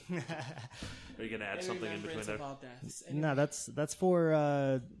Are you going to add something in between there? Anyway. No, that's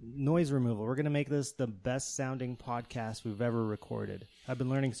for noise removal. We're going to make this the best sounding podcast we've ever recorded. I've been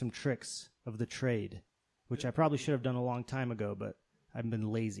learning some tricks of the trade, which I probably should have done a long time ago, but I've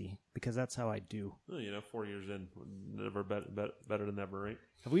been lazy because that's how I do. Well, 4 years in, never better than never, right?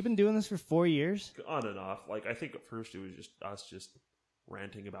 Have we been doing this for 4 years? On and off. Like, I think at first it was just us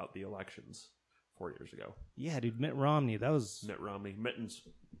ranting about the elections 4 years ago. Yeah, dude, Mitt Romney. That was Mitt Romney. Mittens.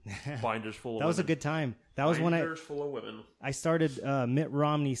 Binders full of That was women. a good time. That was when Binders full of women. I started Mitt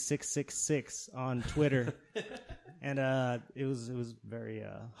Romney 666 on Twitter. And it was very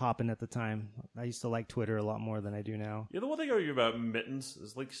hopping at the time. I used to like Twitter a lot more than I do now. Yeah, the one thing I argue about Mittens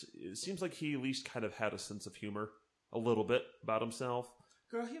is like it seems like he at least kind of had a sense of humor a little bit about himself.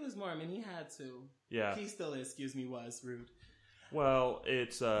 Girl, he was more. I mean, he had to. Yeah, he still is. Excuse me, was rude. Well,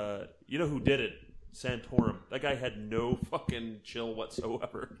 it's you know who did it? Santorum. That guy had no fucking chill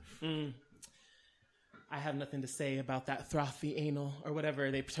whatsoever. I have nothing to say about that frothy anal or whatever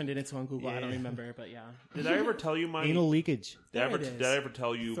they turned it into on Google. Yeah. I don't remember, but yeah. Did I ever tell you my anal leakage? Did I ever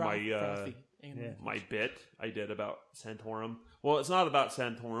tell you my bit I did about Santorum? Well, it's not about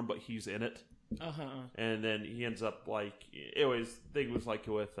Santorum, but he's in it. And then he ends up like, anyways, the thing was like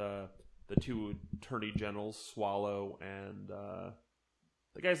with the two attorney generals, Swallow and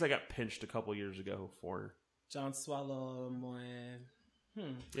the guys that got pinched a couple years ago for John Swallow.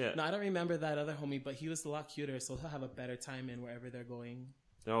 Yeah. No, I don't remember that other homie, but he was a lot cuter, so he'll have a better time in wherever they're going.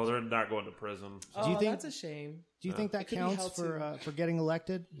 No, they're not going to prison. Oh, do you think, that's a shame. Do you think that counts for getting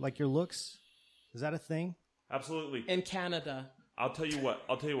elected? Like your looks? Is that a thing? Absolutely. In Canada. I'll tell you what.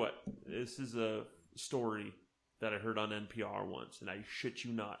 This is a story that I heard on NPR once, and I shit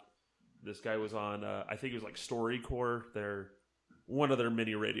you not. This guy was on, I think it was like StoryCorps, one of their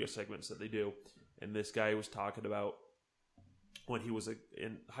mini radio segments that they do. And this guy was talking about when he was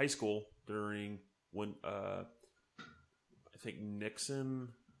in high school during when I think Nixon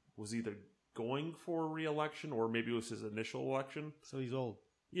was either going for re-election or maybe it was his initial election. So he's old.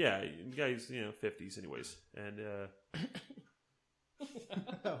 Yeah, the guy's 50s anyways, and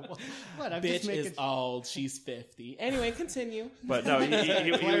what? Bitch is old. She's 50. Anyway, continue. But no,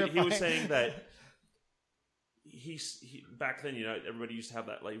 he was saying that he back then, everybody used to have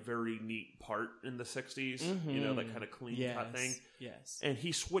that like very neat part in the 60s, that kind of clean cut thing. Yes. And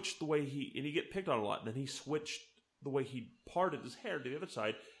he switched the way he get picked on a lot. And then he switched the way he parted his hair to the other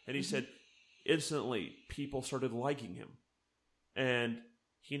side. And he said instantly people started liking him. And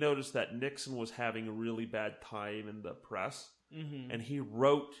he noticed that Nixon was having a really bad time in the press. And he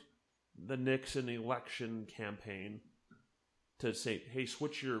wrote the Nixon election campaign to say, hey,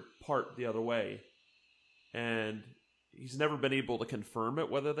 switch your part the other way. And he's never been able to confirm it,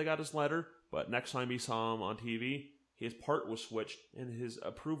 whether they got his letter. But next time he saw him on TV, his part was switched and his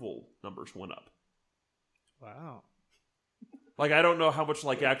approval numbers went up. Wow. Like, I don't know how much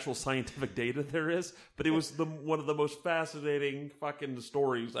like actual scientific data there is, but it was one of the most fascinating fucking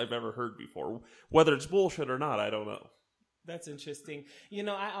stories I've ever heard before. Whether it's bullshit or not, I don't know. That's interesting.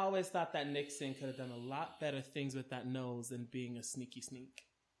 I always thought that Nixon could have done a lot better things with that nose than being a sneaky sneak.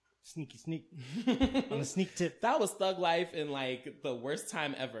 Sneaky sneak. On a sneak tip. That was thug life in like the worst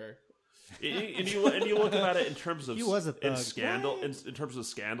time ever. And you look at it in terms of he was a thug. In terms of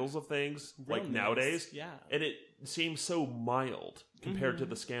scandals of things Real like nowadays. Yeah. And it seems so mild compared to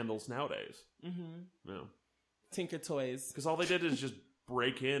the scandals nowadays. No. Tinker Toys. Because all they did is just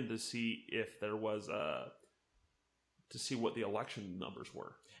break in to see if there was to see what the election numbers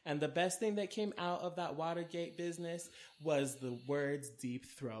were. And the best thing that came out of that Watergate business was the words deep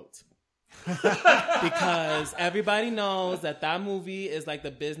throat. Because everybody knows that movie is like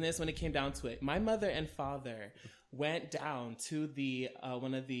the business when it came down to it. My mother and father went down to the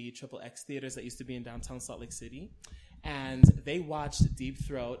one of the XXX theaters that used to be in downtown Salt Lake City. And they watched Deep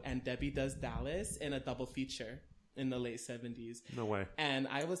Throat and Debbie Does Dallas in a double feature in the late 70s. No way. And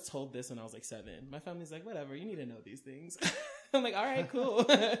I was told this when I was like 7. My family's like, whatever, you need to know these things. I'm like, all right, cool.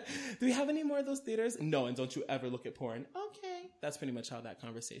 Do we have any more of those theaters? No, and don't you ever look at porn. Okay. That's pretty much how that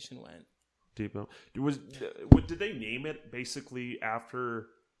conversation went. Deep Throat. Did they name it basically after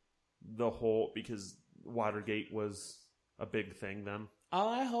the whole, because Watergate was a big thing then? All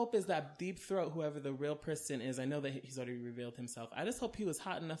I hope is that Deep Throat, whoever the real person is, I know that he's already revealed himself. I just hope he was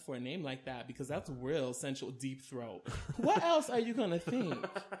hot enough for a name like that, because that's real sensual Deep Throat. What else are you going to think?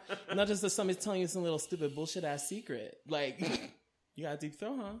 Not just that somebody's telling you some little stupid bullshit ass secret. Like, you got a deep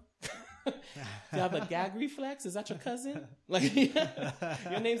throat, huh? Do you have a gag reflex? Is that your cousin? Like,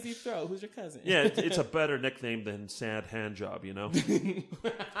 your name's Deep Throat. Who's your cousin? Yeah, it's a better nickname than Sad Hand Job,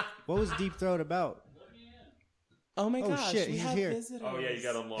 What was Deep Throat about? Oh my Oh, gosh, shit, we he's have here. visitors. Oh, yeah, you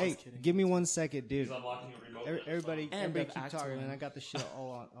got to unlock. Hey, give me 1 second, dude. He's unlocking it remotely. Everybody End of keep Act talking, One. man. I got the shit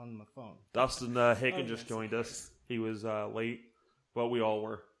all on my phone. Dustin Hagen Oh, just yes. joined us. He was late, but we all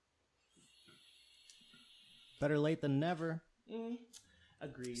were. Better late than never.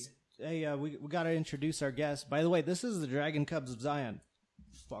 Agreed. Hey, we got to introduce our guest. By the way, this is the Dragon Cubs of Zion.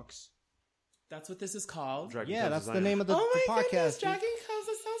 Fucks. That's what this is called. Dragon Yeah, Cubs that's the designer. name of the Oh my podcast. goodness, dude. Dragon Cubs,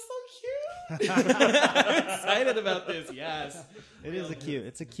 it sounds so cute. I'm excited about this, yes. It is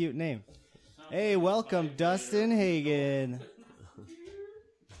it's a cute name. Hey, welcome, Dustin Hagen.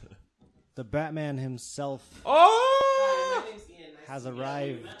 The Batman himself Oh! My name's Ian. Nice has to meet you.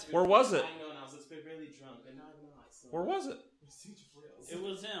 arrived. Where was it? I know, and I was really drunk, and now I'm not. So. Where was it? It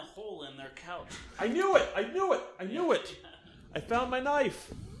was in a hole in their couch. I knew it! I knew it! I knew it! I found my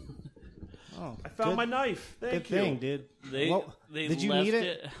knife. Oh, I found good- my knife. Thank Good you. thing, dude. They Well, they did you left need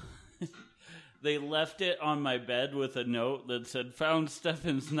it? They left it on my bed with a note that said, "Found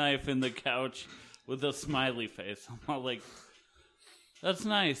Stefan's knife in the couch," with a smiley face. I'm all like, "That's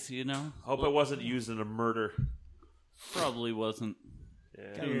nice, you know." Hope it wasn't used in a murder. Probably wasn't.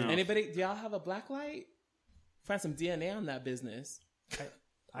 Yeah. Who knows? Anybody, do y'all have a black light? Find some DNA on that business.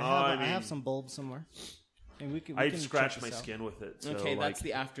 I mean- have some bulbs somewhere. And we can I'd check scratch this my out. skin with it. So Okay, like, that's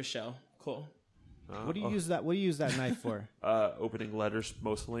the after show. Cool. What do you use that? What do you use that knife for? opening letters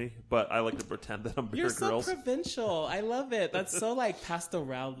mostly, but I like to pretend that I'm Bear You're so Grylls. provincial. I love it. That's so like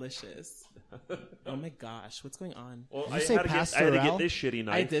pastoralicious. Oh my gosh, what's going on? Well, you I say had to get pastoral? this shitty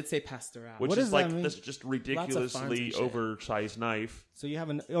knife. I did say pastoral. Which What is does like that mean? this just farms ridiculously and shit. oversized knife. So you have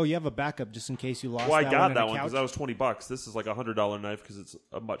you have a backup just in case you lost. Well, I that got one in that a one because couch? that was $20. This is like a $100 knife because it's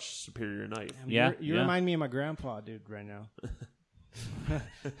a much superior knife. Yeah, You yeah. remind me of my grandpa, dude, right now.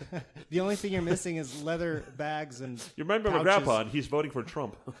 The only thing you're missing is leather bags and You remember my pouches. grandpa, and he's voting for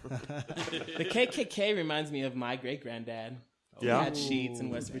Trump. The KKK reminds me of my great granddad. Yeah? He had sheets in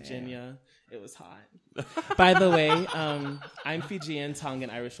West Virginia. It was hot. By the way, I'm Fijian, Tongan,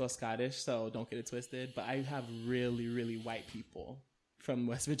 Irish, or Scottish, so don't get it twisted. But I have really, really white people from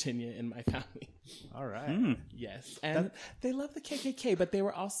West Virginia in my family. All right. Yes, and they love the KKK, but they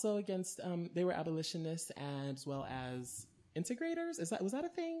were also against. They were abolitionists as well as integrators. Was that a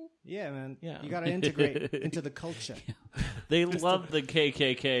thing? Yeah, man. Yeah. You got to integrate into the culture. They loved the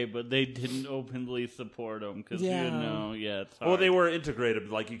KKK, but they didn't openly support them because Yeah. it's Well, hard. they were integrated,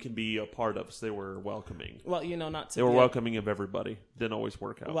 like you can be a part of, so they were welcoming. Well, not to. They were be welcoming of everybody. Didn't always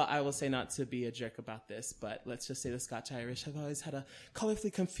work out. Well, I will say not to be a jerk about this, but let's just say the Scotch Irish have always had a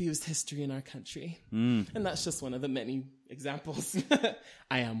colorfully confused history in our country. And that's just one of the many examples.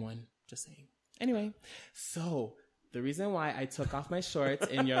 I am one, just saying. Anyway, so the reason why I took off my shorts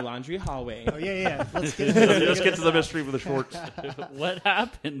in your laundry hallway. Oh yeah. Let's get Let's get to the mystery with the shorts. What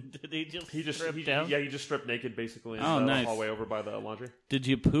happened? Did he just He strip down? he just stripped naked basically in Oh, the nice. hallway over by the laundry. Did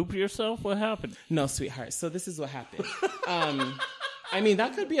you poop yourself? What happened? No, sweetheart. So this is what happened. I mean,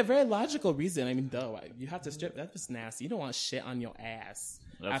 that could be a very logical reason. I mean, you have to strip. That's just nasty. You don't want shit on your ass.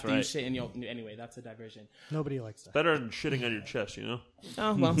 That's after you right. shit in your... Anyway, that's a diversion. Nobody likes that. Better than shitting on your chest, you know?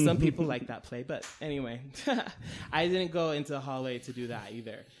 Oh, well, some people like that play. But anyway, I didn't go into the hallway to do that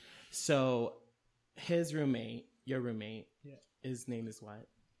either. So his roommate, your roommate, his name is what?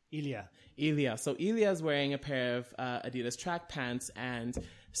 Ilya. So Ilya's wearing a pair of Adidas track pants, and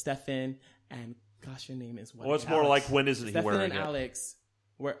Stefan and gosh, your name is what? Well, it's more like when isn't he Stefan wearing and it? Alex.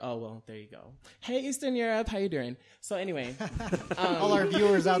 There you go. Hey, Eastern Europe, how you doing? So anyway, All our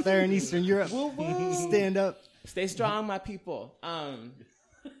viewers out there in Eastern Europe, stand up. stay strong, my people.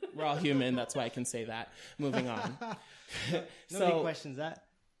 We're all human. That's why I can say that. Moving on. Nobody questions that.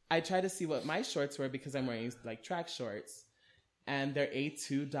 I tried to see what my shorts were because I'm wearing like track shorts, and they're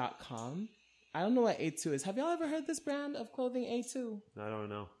A2.com. I don't know what A2 is. Have y'all ever heard this brand of clothing, A2? I don't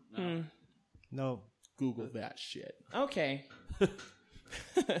know. No. Google that shit. Okay.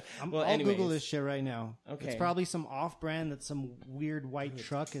 I'll anyways. Google this shit right now. Okay. It's probably some off-brand that some weird white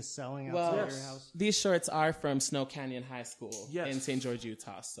truck is selling outside Well, your house. these shorts are from Snow Canyon High School Yes. in St. George,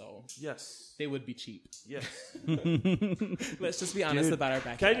 Utah, so Yes. they would be cheap. Yes. Let's just be honest Dude, about our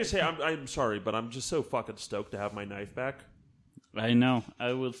backyard. Can I just say, I'm sorry, but I'm just so fucking stoked to have my knife back. I know.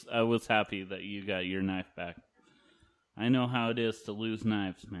 I was happy that you got your knife back. I know how it is to lose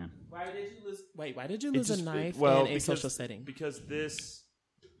knives, man. Why did you lose? Wait, why did you lose a knife in a social setting? Because this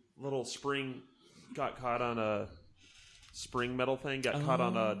little spring got caught on a spring metal thing, got caught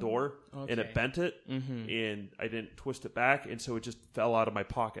on a door, and it bent it, and I didn't twist it back, and so it just fell out of my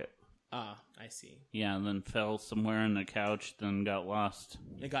pocket. Ah, I see. Yeah, and then fell somewhere in the couch, then got lost.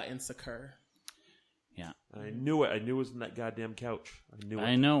 It got insecure. Yeah. I knew it. I knew it was in that goddamn couch. I knew it.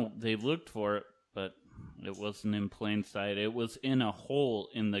 I know. They looked for it, but It wasn't in plain sight. It was in a hole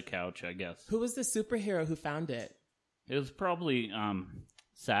in the couch, I guess. Who was the superhero who found it? It was probably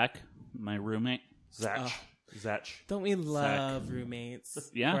Zach, my roommate. Zach. Don't we love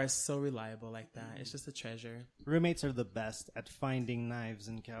roommates? Yeah. Who are so reliable like that. It's just a treasure. Roommates are the best at finding knives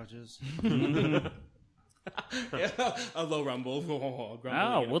in couches. A low rumble.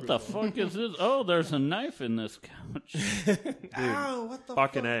 Oh, what the fuck is this? Oh, there's a knife in this couch. Ow, what the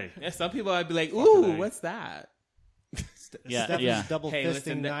Fucking A. Yeah, some people I'd be like, ooh, what's that? Stephanie's double Hey, fisting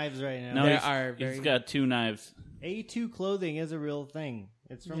listen, knives right now. No, There he's- are very- he's got 2 knives. A2 clothing is a real thing.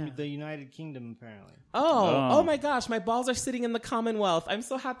 It's from Yeah. the United Kingdom, apparently. Oh my gosh, my balls are sitting in the Commonwealth. I'm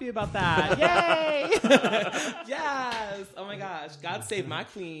so happy about that. Yay! Yes! Oh my gosh. God save my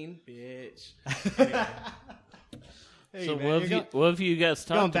queen, bitch. Anyway. Hey, So man, what have you guys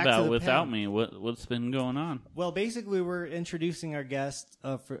going talked back to about the without pen. me? What's been going on? Well, basically, we're introducing our guest.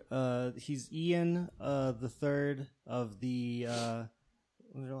 He's Ian, the third of the.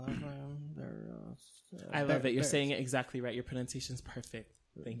 I love it. You're saying it exactly right. Your pronunciation's perfect.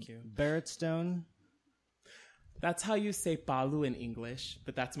 Thank you. Barrett Stone. That's how you say Pallu in English,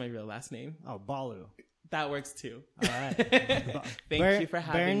 but that's my real last name. Oh, Ballu. That works too. All right. Thank you for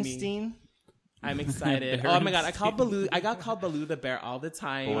having me. Bernstein. I'm excited. Oh my god, I got called Baloo the bear all the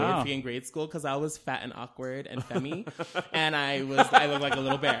time Wow. in grade school because I was fat and awkward and femmy, and I looked like a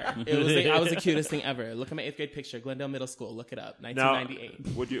little bear. It was I was the cutest thing ever. Look at my 8th grade picture, Glendale Middle School. Look it up, Now,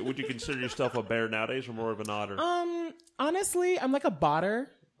 1998. would you consider yourself a bear nowadays or more of an otter? Honestly, I'm like a botter,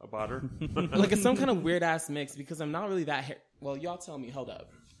 A botter? like it's some kind of weird ass mix because I'm not really that. Well, y'all tell me. Hold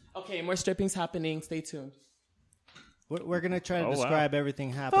up. Okay, more stripping's happening. Stay tuned. We're going to try to wow. describe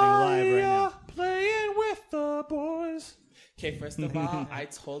everything happening live right now. Playing with the boys. Okay, first of all, I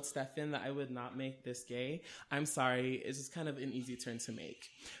told Stefan that I would not make this gay. I'm sorry. It's just kind of an easy turn to make.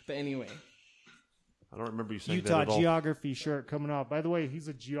 But anyway. I don't remember you saying that Utah at all. geography shirt coming out. By the way, he's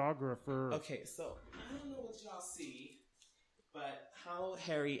a geographer. Okay, so I don't know what y'all see, but how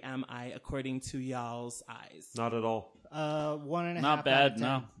hairy am I according to y'all's eyes? Not at all. 1.5. Not out bad. of 10.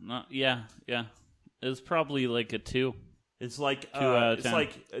 No, not yeah. It's probably like a 2. It's like out of it's 10.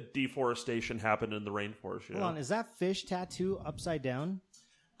 like a deforestation happened in the rainforest. You Hold know? on, is that fish tattoo upside down?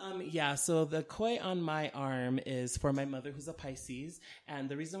 Yeah, so the koi on my arm is for my mother, who's a Pisces. And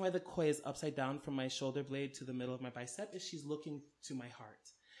the reason why the koi is upside down from my shoulder blade to the middle of my bicep is she's looking to my heart.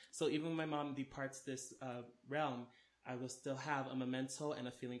 So even when my mom departs this realm, I will still have a memento and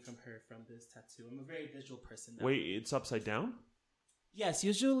a feeling from her from this tattoo. I'm a very visual person now. Wait, it's upside down? Yes,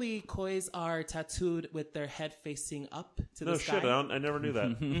 usually kois are tattooed with their head facing up to No the sky. shit, I never knew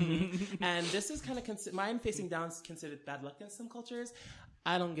that. And this is kind of mine facing down is considered bad luck in some cultures.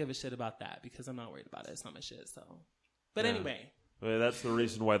 I don't give a shit about that because I'm not worried about it. It's not my shit. So, but Yeah. anyway, Well, that's the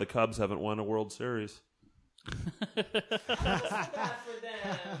reason why the Cubs haven't won a World Series. bad for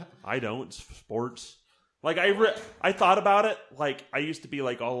them. I don't. It's sports. Like I thought about it. Like I used to be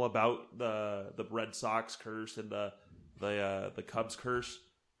like all about the Red Sox curse and the Cubs curse,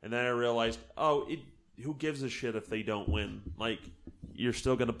 and then I realized, who gives a shit if they don't win? Like you're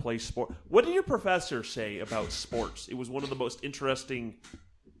still going to play sport. What did your professor say about sports? It was one of the most interesting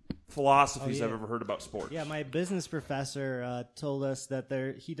philosophies I've ever heard about sports. Yeah, my business professor told us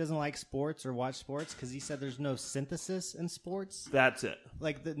that he doesn't like sports or watch sports because he said there's no synthesis in sports. That's it.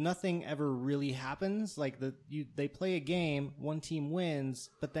 Like nothing ever really happens. Like they play a game, one team wins,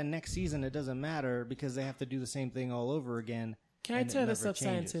 but then next season it doesn't matter because they have to do the same thing all over again. Can I and it tear this never up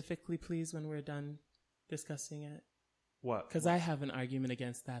changes. scientifically, please, when we're done discussing it? What? Because I have an argument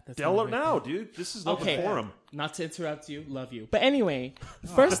against that. That's Tell not it right now, there. dude. This is not Okay. the forum. Not to interrupt you, love you. But anyway,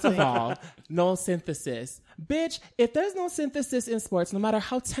 first of all, no synthesis. Bitch, if there's no synthesis in sports, no matter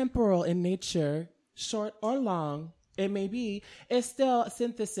how temporal in nature, short or long, it may be, it's still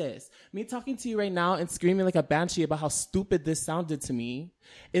synthesis. Me talking to you right now and screaming like a banshee about how stupid this sounded to me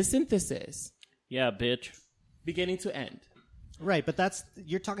is synthesis. Yeah, bitch. Beginning to end. Right, but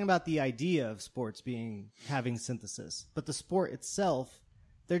you're talking about the idea of sports having synthesis. But the sport itself,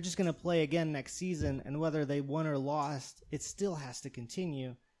 they're just going to play again next season, and whether they won or lost, it still has to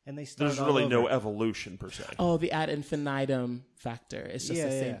continue. And they start There's all really over. no evolution per se. Oh, the ad infinitum factor. It's just Yeah,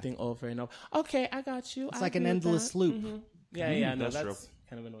 the same yeah. thing over and over. Okay, I got you. It's like an endless loop. Yeah, no, That's that's true.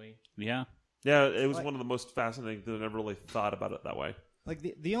 kind of annoying. Yeah. Yeah, it was one of the most fascinating things. I never really thought about it that way. Like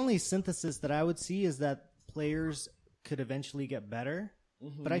the only synthesis that I would see is that players could eventually get better,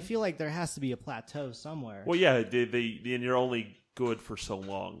 but I feel like there has to be a plateau somewhere. Well, yeah, and you're only good for so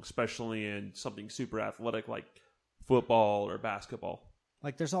long, especially in something super athletic like football or basketball.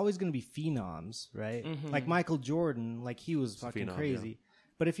 Like there's always going to be phenoms, right? Like Michael Jordan, like he was fucking phenom, crazy. yeah.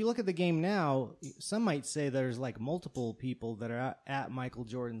 But if you look at the game now, some might say there's like multiple people that are at Michael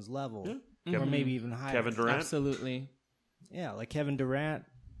Jordan's level, or maybe even higher. Kevin Durant, Absolutely. Yeah, like Kevin Durant,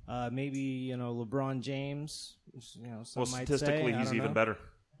 maybe LeBron James. Some might statistically, say. he's even better.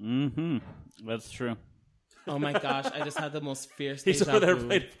 Mm-hmm. That's true. Oh my gosh, I just had the most fierce He's deja over there vu.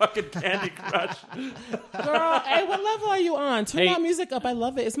 playing fucking Candy Crush. Girl, hey, what level are you on? Turn that music up. I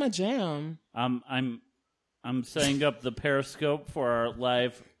love it. It's my jam. I'm setting up the Periscope for our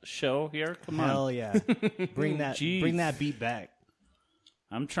live show here. Come on. Hell yeah. Bring that beat back.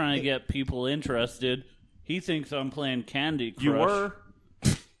 I'm trying to get people interested. He thinks I'm playing Candy Crush. You were?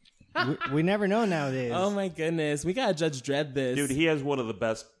 We never know nowadays. Oh my goodness. We gotta Judge Dredd this. Dude, he has one of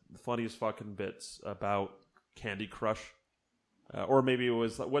the funniest fucking bits about Candy Crush. Or maybe it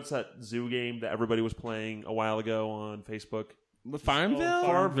was, what's that zoo game that everybody was playing a while ago on Facebook? Farmville?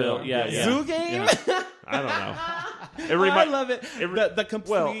 Farmville. Yeah. Zoo game? Yeah. I don't know. I love it. The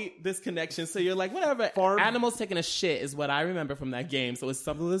complete disconnection. So you're like, whatever. Animals taking a shit is what I remember from that game. So it's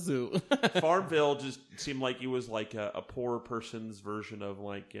something with a zoo. Farmville just seemed like it was like a poor person's version of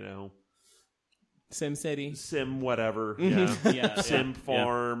like, Sim City. Sim whatever. Mm-hmm. Yeah. Sim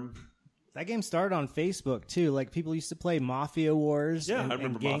Farm. That game started on Facebook too. Like people used to play Mafia Wars. Yeah, and, I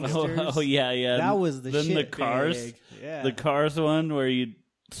remember and Mafia. gangsters. Oh yeah. That was the then shit. the cars, big. Yeah. the cars one where you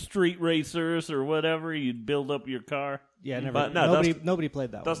street racers or whatever, you'd build up your car. Yeah, never. But no, nobody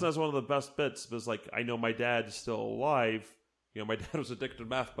played that. That's one of the best bits. Because like I know my dad's still alive. My dad was addicted to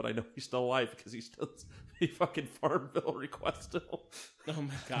meth, but I know he's still alive because he fucking Farmville requests still. Oh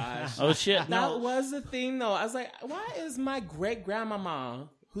my gosh. Oh shit! That was the thing though. I was like, why is my great grandmama,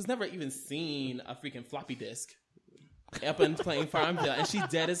 who's never even seen a freaking floppy disk, up and playing Farmville, and she's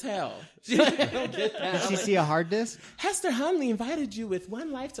dead as hell. She don't get that. Did she see a hard disk? Hester Hunley invited you with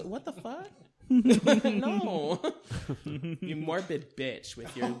one life to what the fuck? No. You morbid bitch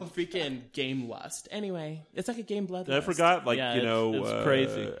with your freaking game lust. Anyway, it's like a game bloodlust. I forgot, it's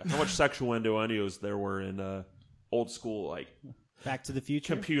crazy. How much sexual innuendos there were in old school like Back to the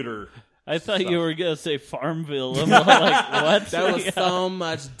Future. computer. I thought you were gonna say Farmville. I'm like, what? That was so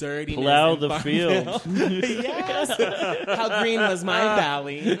much dirtiness. Plow in the Farmville. field. Yes. How green was my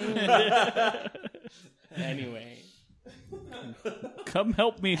valley? Anyway. Come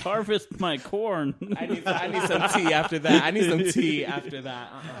help me harvest my corn. I need some tea after that.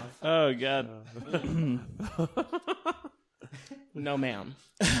 Oh god. No, ma'am.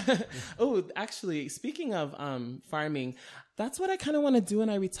 Oh, actually, speaking of farming, that's what I kind of want to do when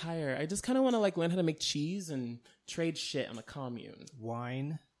I retire. I just kind of want to learn how to make cheese and trade shit on a commune.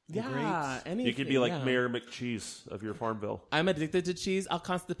 Wine. Yeah, anything. You could be like Mayor McCheese of your Farmville. I'm addicted to cheese. I'll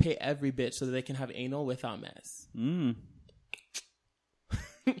constipate every bitch so that they can have anal without mess.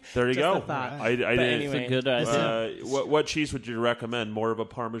 There you go. I didn't. Anyway, It's a good idea. What cheese would you recommend? More of a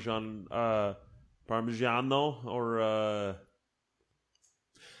Parmesan, Parmigiano, or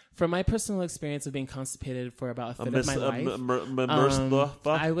from my personal experience of being constipated for about a third of my life,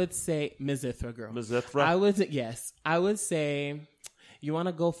 I would say Mizithra, girl. Mizithra? I would say you want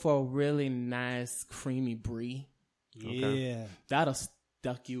to go for a really nice creamy brie. Yeah. That'll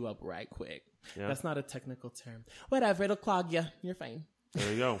stuck you up right quick. Yeah. That's not a technical term. Whatever, it'll clog you. You're fine.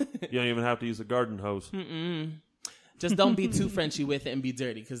 There you go. You don't even have to use a garden hose. Just don't be too Frenchy with it and be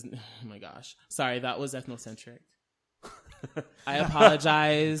dirty because, oh my gosh. Sorry, that was ethnocentric. I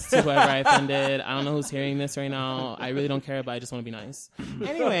apologize to whoever I offended. I don't know who's hearing this right now. I really don't care, but I just want to be nice.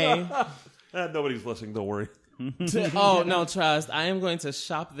 Anyway. Nobody's listening, don't worry. Oh, no, trust. I am going to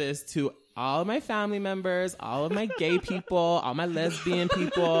shop this to all of my family members, all of my gay people, all my lesbian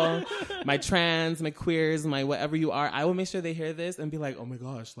people, my trans, my queers, my whatever you are. I will make sure they hear this and be like, oh my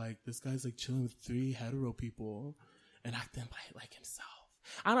gosh, this guy's chilling with 3 hetero people and acting like himself.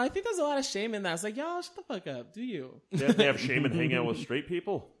 I don't know. I think there's a lot of shame in that. It's like, y'all, shut the fuck up. Do you? They have shame in hanging out with straight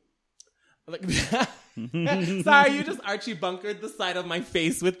people? Sorry, you just Archie bunkered the side of my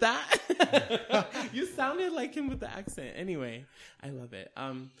face with that. You sounded like him with the accent. Anyway, I love it.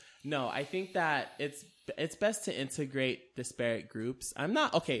 No, I think that it's best to integrate disparate groups.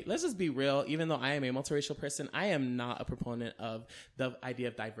 Let's just be real. Even though I am a multiracial person, I am not a proponent of the idea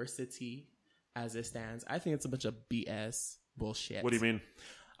of diversity as it stands. I think it's a bunch of BS bullshit. What do you mean?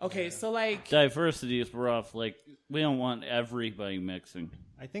 Okay, so diversity is rough. We don't want everybody mixing.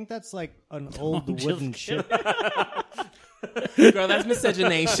 I think that's an old wooden ship. Girl, that's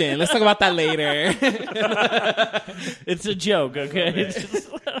miscegenation. Let's talk about that later. It's a joke, okay?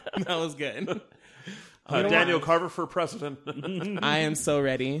 That was good. Daniel Carver for president. I am so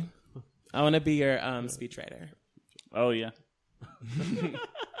ready. I want to be your speechwriter. Oh, yeah.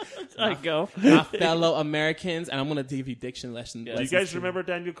 I go. My fellow Americans, and I'm going to give you diction lessons. Do you guys remember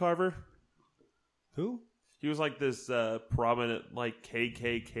Daniel Carver? Who? He was like this prominent like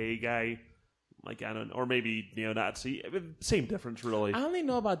KKK guy, like I don't know, or maybe neo-Nazi. Same difference, really. I only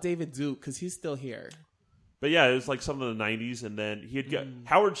know about David Duke because he's still here. But yeah, it was like some of the 90s, and then he'd get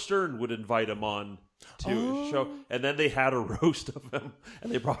Howard Stern would invite him on to a show, and then they had a roast of him,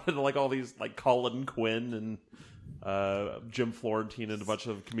 and they brought in like all these like Colin Quinn and Jim Florentine and a bunch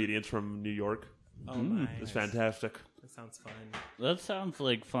of comedians from New York. Oh my. It's fantastic. That sounds fun. That sounds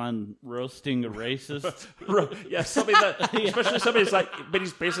like fun, roasting a racist. Yeah, somebody that, especially somebody who's like, but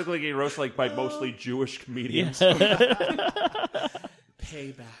he's basically getting roasted like by mostly Jewish comedians.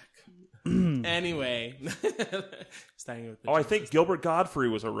 Payback. Anyway. Starting with the I think Gilbert Godfrey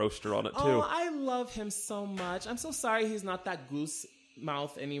was a roaster on it too. Oh, I love him so much. I'm so sorry he's not that goose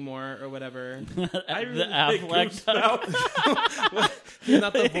mouth anymore or whatever. The Affleck mouth. He's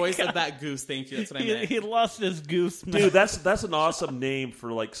not the voice of that goose. Thank you. That's what I meant. He lost his goose mouth. Dude, that's an awesome name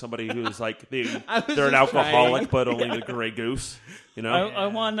for like somebody who's like they're an just alcoholic, but only the gray goose. You know, I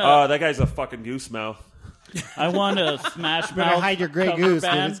want to. that guy's a fucking goose mouth. I want a Smash Better Mouth hide your gray cover goose,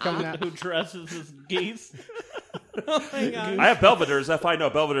 dude. band It's coming out. who dresses as geese. Oh my God. I have Belvedere's. If I know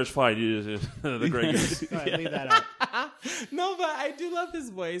Belvedere's fine, the gray goose. All right, leave that out. No, but I do love his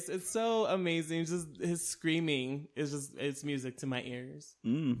voice. It's so amazing. Just his screaming is it's music to my ears.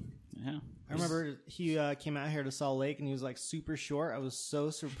 Yeah. I remember he came out here to Salt Lake and he was like super short. I was so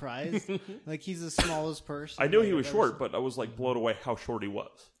surprised. Like he's the smallest person. I knew he I've was ever short, but I was like blown away how short he was.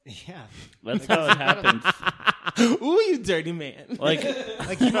 seen. Yeah. That's how it happens. Ooh, you dirty man. Like,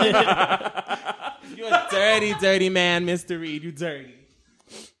 Like he might, You a dirty, dirty man, Mr. Reed. You dirty.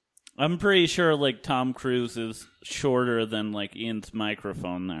 I'm pretty sure like Tom Cruise is shorter than like Ian's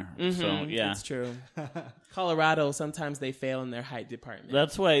microphone there. So yeah, That's true. Colorado, sometimes they fail in their height department.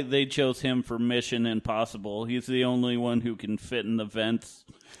 that's why they chose him for Mission Impossible. He's the only one who can fit in the vents.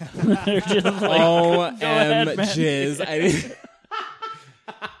 They're just like, go ahead, man. jizz. I didn't.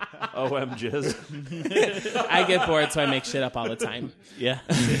 OM jizz. I get bored, so I make shit up all the time. Yeah.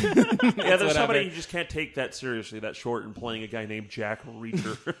 Yeah, there's somebody whatever. you just can't take that seriously, that short, and playing a guy named Jack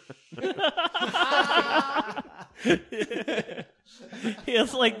Reacher. He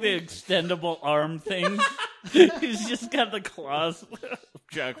has like the extendable arm thing. He's just got the claws.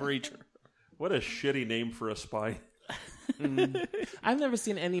 Jack Reacher. What a shitty name for a spy. I've never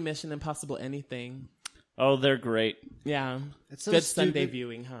seen any Mission Impossible anything. Oh, they're great. Yeah. It's so Good stupid. Sunday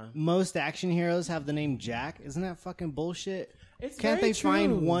viewing, huh? most action heroes have the name Jack. Isn't that fucking bullshit? It's Can't very they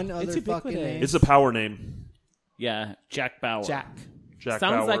find true. one It's other ubiquitous. fucking name? It's a power name. Yeah, Jack Bauer. Jack. Jack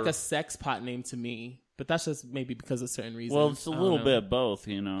Sounds Bauer. like a sex pot name to me, but that's just maybe because of certain reasons. Well, it's a I don't little know. bit of both,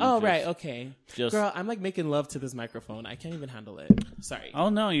 you know. Oh, just- right. Okay. just- Girl, I'm like making love to this microphone. I can't even handle it. Sorry. Oh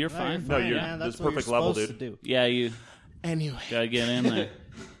no, you're No, fine. No, you're- man. That's this what perfect you're level, supposed dude. to do. Yeah, you Anyway, gotta get in there.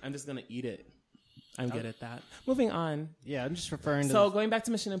 I'm just going to eat it. I'm good at that. Moving on. Yeah, I'm just referring to. So going back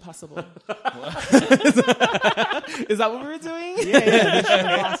to Mission Impossible. Is that what we were doing? yeah, Mission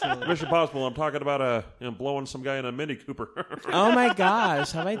Impossible. Mission Impossible. I'm talking about blowing some guy in a Mini Cooper. Oh my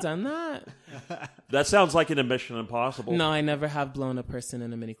gosh. Have I done that? That sounds like in a Mission Impossible. No, I never have blown a person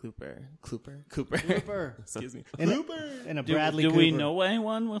in a Mini Cooper. Cooper. Cooper. Excuse me. In a Bradley do Cooper. we know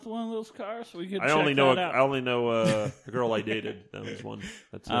anyone with one of those cars? We could. I check only know that out. I only know a girl I dated. That was one.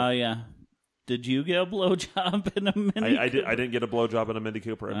 That's it. Yeah. Did you get a blowjob in a Mini? I didn't get a blowjob in a Mini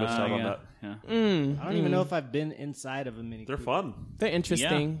Cooper. I missed out on that. Yeah. I don't even know if I've been inside of a Mini They're Cooper. fun. They're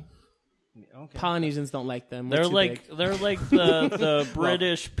interesting. Okay. Polynesians don't like them. They're too like big. the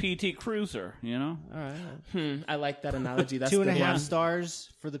British PT Cruiser, you know. All right. I like that analogy. That's 2.5 good one. stars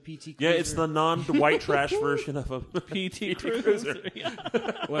for the PT Cruiser. Yeah, it's the non-white trash version of a PT Cruiser. Yeah.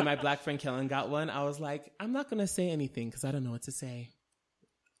 When my black friend Kellen got one, I was like, I'm not going to say anything because I don't know what to say.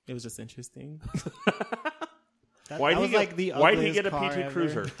 It was just interesting. Why that did was like the why did he ugliest get a car PT ever.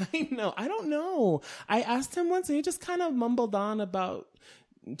 Cruiser? I know. I don't know. I asked him once and he just kind of mumbled on about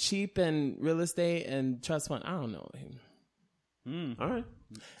cheap and real estate and trust fund. I don't know him. All right.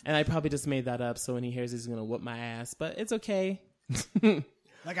 And I probably just made that up. So when he hears he's going to whoop my ass, but it's okay.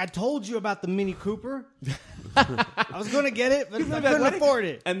 Like I told you about the Mini Cooper. I was going to get it, but I couldn't afford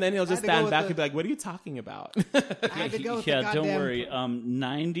it. And then he'll just I had to go stand with back the- and be like, what are you talking about? I had to go with the Yeah, don't goddamn- worry.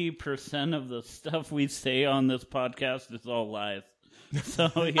 90% of the stuff we say on this podcast is all lies. So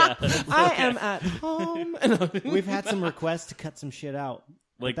yeah, I am at home. We've had some requests to cut some shit out.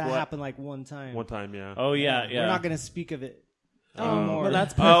 like That what? happened like one time. One time, yeah. Oh yeah, yeah. We're not going to speak of it Oh, anymore. well,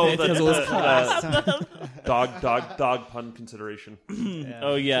 that's Oh, perfect because it was cut. Last time. Dog pun consideration.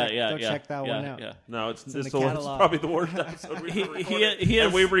 Oh yeah, Go check that one out. Yeah. No, it's in the catalog. probably the worst episode we've ever recorded.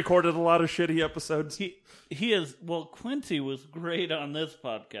 And we've recorded a lot of shitty episodes. He is, well, Quincy was great on this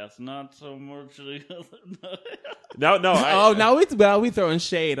podcast, not so much. No. Now we throwing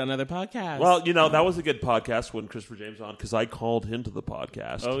shade on other podcasts. Well, that was a good podcast when Christopher James was on, because I called him to the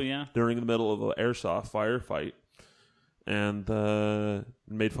podcast. Oh, yeah? During the middle of an airsoft firefight, and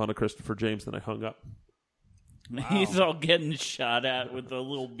made fun of Christopher James, then I hung up. Wow. He's all getting shot at with the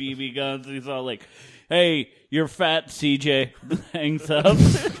little BB guns. He's all like, "Hey, you're fat, CJ." Hangs up.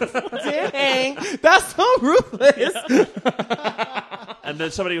 Dang, that's so ruthless. And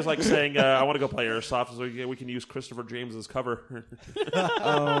then somebody was like saying, "I want to go play airsoft, so we can use Christopher James as cover."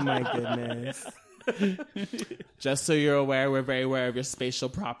 Oh my goodness. Just so you're aware, we're very aware of your spatial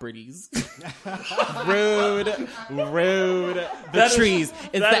properties. Rude. The trees.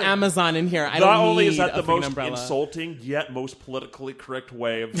 It's the Amazon in here. I don't need Not only is that the most umbrella. insulting, yet most politically correct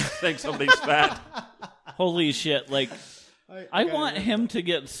way of saying somebody's fat. Holy shit, like... I want him to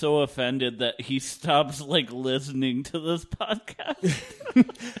get so offended that he stops listening to this podcast.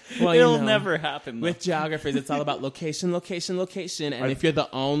 Well, it'll never happen. Though. With geographers, it's all about location. And if you're the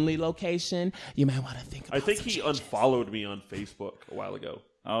only location, you might want to think about I think he unfollowed me on Facebook a while ago.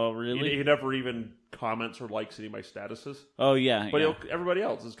 Oh, really? He never even comments or likes any of my statuses. Oh, yeah. But everybody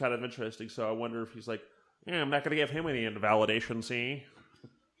else is kind of interesting, so I wonder if he's like, I'm not going to give him any validation, see?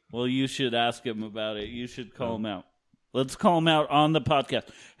 Well, you should ask him about it. You should call him out. Let's call him out on the podcast.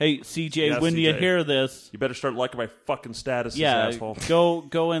 Hey, CJ, when you hear this... You better start liking my fucking statuses, asshole.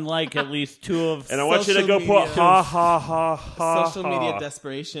 Go and like at least 2 of... And I want you to go put ha, ha, ha, ha, social media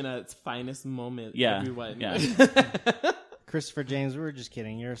desperation at its finest moment, everyone. Yeah. Christopher James, we were just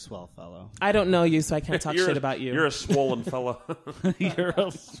kidding. You're a swell fellow. I don't know you, so I can't talk shit about you. You're a swollen fella. You're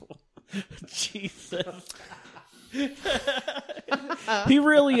a... Jesus. He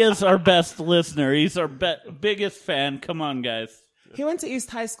really is our best listener. He's our biggest fan. Come on, guys. He went to East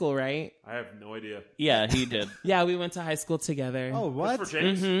High School, right? I have no idea. Yeah, he did. Yeah, we went to high school together. Oh, what? For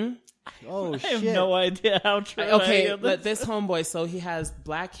James? Mm-hmm. Oh, I shit. have no idea how true Okay, but this homeboy, so he has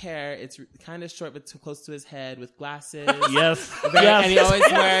black hair. It's kind of short, but too close to his head, with glasses. Yes. And he always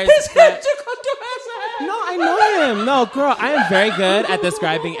wears... His hair too close to his head. No, I know him. No, girl, I am very good at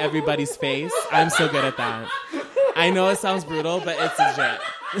describing everybody's face. I'm so good at that. I know it sounds brutal, but it's legit.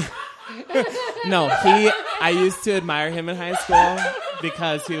 No, I used to admire him in high school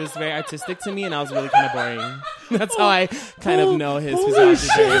because he was very artistic to me, and I was really kind of boring. That's how I kind of know his physiology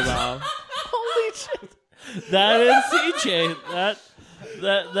very well. Holy shit. That is CJ.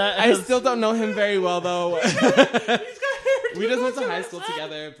 That I still don't know him very well, though. We just went to high school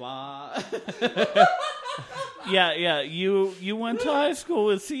together, blah. Yeah. You went to high school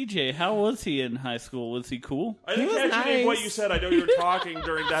with CJ. How was he in high school? Was he cool? I didn't catch any of what you said. I know you were talking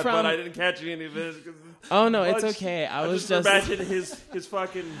during that, but I didn't catch any of it. Oh no, it's okay. I was just imagine his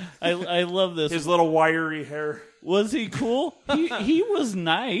fucking. I love this. His little wiry hair. Was he cool? He was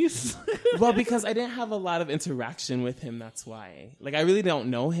nice. Well, because I didn't have a lot of interaction with him. That's why. I really don't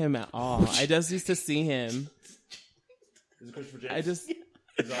know him at all. I just used to see him. Is it Christopher James?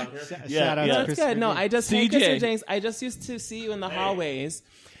 He's on here? Shout out to That's Christopher good. No, James. Christopher James, I just used to see you in the hallways,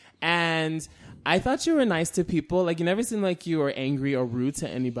 and I thought you were nice to people. You never seemed like you were angry or rude to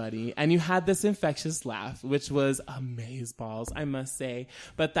anybody, and you had this infectious laugh, which was amazeballs, I must say.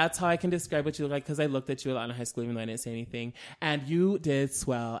 But that's how I can describe what you look like, because I looked at you a lot in high school, even though I didn't say anything, and you did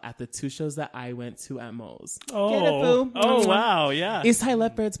swell at the 2 shows that I went to at Moe's. Oh, get it, boo? Oh, wow, yeah. East High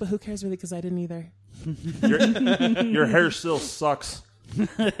Leopards, but who cares really, because I didn't either. Your hair still sucks.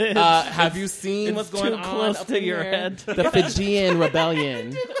 Have you seen what's going on close up to in your here? head? The Fijian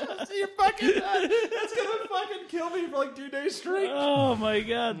rebellion. You're fucking dead. That's gonna fucking kill me for 2 days straight. Oh my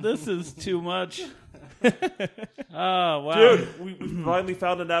god, this is too much. Oh wow, dude, we finally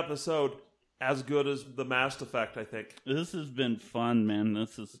found an episode as good as the Mass Effect. I think this has been fun, man.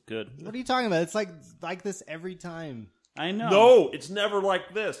 This is good. What are you talking about? It's like this every time. I know. No, it's never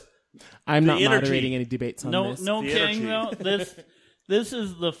like this. I'm not moderating any debates on this. No kidding though. This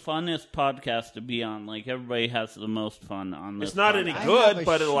is the funnest podcast to be on. Everybody has the most fun on this. It's not podcast. any good,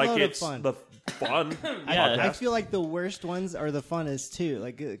 but it's fun. the fun. Yeah, I feel like the worst ones are the funnest too,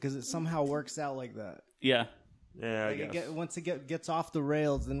 because it somehow works out like that. Yeah. Yeah, I guess. Once it gets off the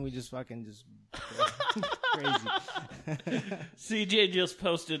rails, then we just fucking crazy. CJ just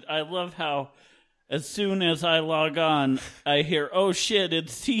posted, I love how as soon as I log on, I hear, oh shit,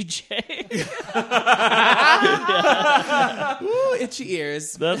 it's CJ. Ooh, itchy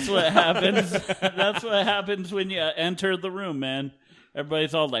ears. That's what happens. That's what happens when you enter the room, man.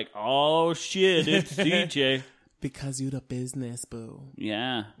 everybody's all like, "Oh shit, it's DJ." Because you the business, boo.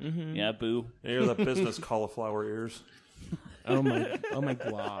 Yeah, yeah, boo. You're the business cauliflower ears. Oh my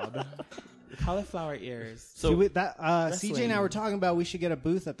god. Cauliflower ears. So CJ wrestling. and I were talking about we should get a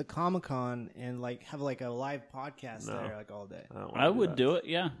booth at the Comic-Con and like have like a live podcast there like all day. I would do it.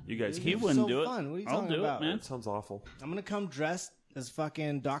 Yeah, You guys he can. wouldn't so do it. fun. What are you I'll talking do about? it, man. That sounds awful. I'm gonna come dressed as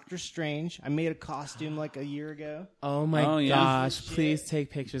fucking Doctor Strange. I made a costume like a year ago. Oh my Oh, yeah. gosh! Please take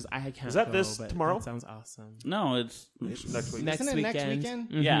pictures. I can't. Is that go, this but tomorrow? That sounds awesome. No, it's Next week. Next Isn't it weekend. next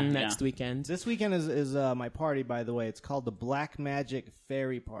weekend? Yeah, next weekend. This weekend is my party, by the way. It's called the Black Magic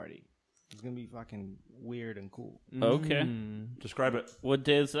Fairy Party. It's gonna be fucking weird and cool. okay. Describe it. What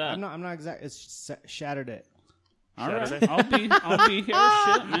day is that? I'm not exact. It's Saturday. All right, Saturday? I'll be here.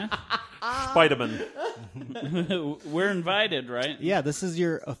 Shit, man. Spider-Man. We're invited, right? Yeah, this is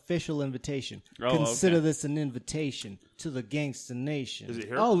your official invitation. Oh, Consider okay. this an invitation to the gangsta nation. Is it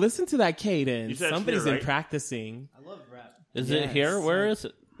here? Oh, listen to that cadence. You said it's Somebody's here, been right? practicing. I love rap. Is it here? Where is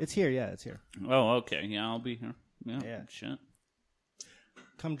it? It's here. Yeah, it's here. Oh, okay. Yeah, I'll be here. Yeah. Yeah. Shit.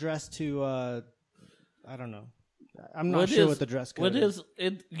 Come dressed to. I don't know. I'm not What sure is- what the dress code What is. is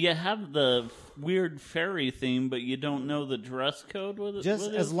it? You have the weird fairy theme, but you don't know the dress code with it. Just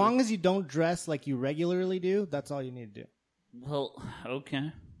what as is long it? as you don't dress like you regularly do, that's all you need to do. Well,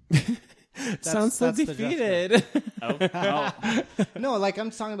 okay. Sounds so that's the dress defeated. Oh, No, like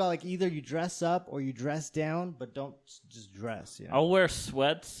I'm talking about like either you dress up or you dress down, but don't just dress. You know? I'll wear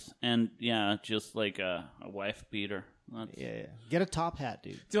sweats and just like a wife beater. That's, Yeah. Get a top hat,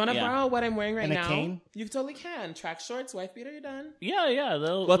 dude. Do you want to Yeah. borrow what I'm wearing right And a now? cane? You totally can. Track shorts, wife beater, you're done. yeah.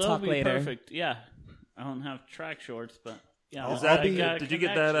 They'll We'll they'll talk be later. perfect. Yeah, I don't have track shorts, but yeah. Is that I got a did you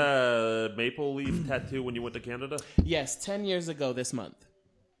get connection. that maple leaf tattoo when you went to Canada? Yes, 10 years ago this month.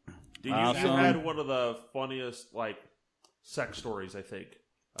 Dude, Awesome. you had one of the funniest like sex stories, I think,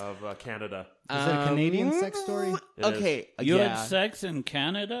 of Canada. Is it a Canadian sex story? It Okay, You yeah. had sex in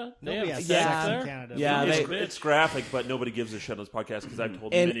Canada? They Nobody have has sex sex there? in Canada. Yeah, It's, they- it's graphic, but nobody gives a shit on this podcast because I've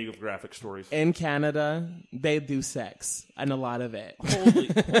told many of graphic stories. In Canada, they do sex, and a lot of it.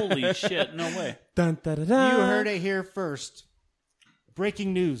 Holy shit! No way. Dun, da, da, da. You heard it here first.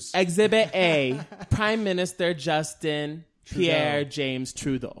 Breaking news. Exhibit A, Prime Minister Pierre James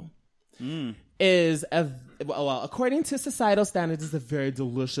Trudeau is according to societal standards, is a very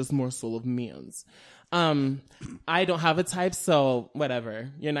delicious morsel of meals. I don't have a type, so whatever.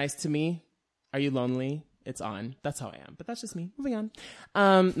 You're nice to me. Are you lonely? It's on. That's how I am. But that's just me. Moving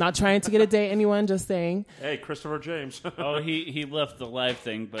on. Not trying to get a date, anyone. Just saying. Hey, Christopher James. Oh, he left the live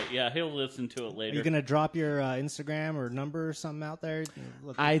thing, but yeah, he'll listen to it Are later. you gonna drop your Instagram or number or something out there?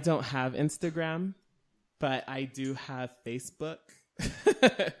 I don't have Instagram, but I do have Facebook.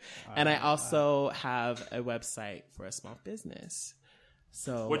 And I also have a website for a small business.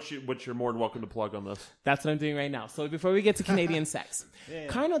 So which you're more than welcome to plug on this. that's what I'm doing right now. So before we get to Canadian sex,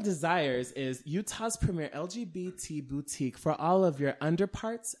 Carnal Desires is Utah's premier LGBT boutique for all of your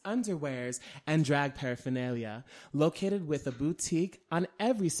underparts, underwears, and drag paraphernalia. Located with a boutique on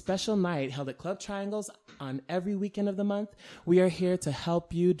every special night held at Club Triangles on every weekend of the month, we are here to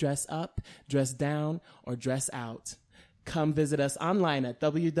help you dress up, dress down, or dress out. Come visit us online at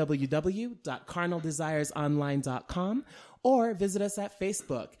www.carnaldesiresonline.com or visit us at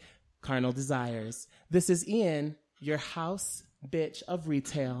Facebook, Carnal Desires. This is Ian, your house bitch of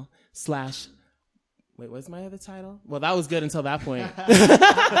retail / wait, what's my other title? Well, that was good until that point.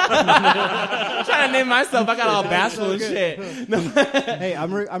 I'm trying to name myself. I got all bashful and shit. Hey,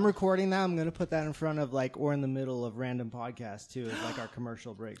 I'm recording that. I'm gonna put that in front of like or in the middle of random podcasts too, as like our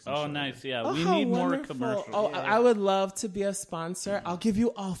commercial breaks. and Oh, shit. nice. Yeah, Oh, we how need more wonderful. commercials. Oh, I would love to be a sponsor. I'll give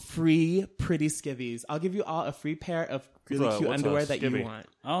you all free pretty skivvies. I'll give you all a free pair of really cute what's a underwear that skivvy? you want.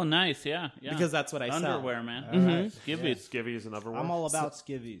 Oh, nice. Yeah. Because that's what I sell. Underwear, man. Right. Skivvies. Skivvies and underwear. I'm all about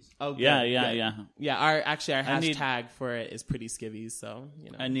skivvies. Oh, good, Yeah. good. Yeah, our need- hashtag for it is pretty skivvies, so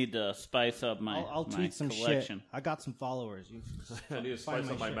you know. I need to spice up my I'll my tweet some collection. shit. I got some followers. You I need to spice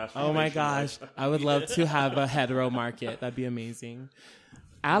up my masturbation. Oh my gosh, I would love to have a hetero market. That'd be amazing.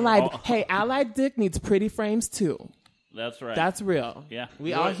 Allied dick needs pretty frames too. That's right. That's real. Yeah. We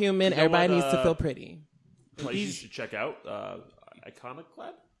You know all what- human. you know Everybody what, needs to feel pretty. Place you should check out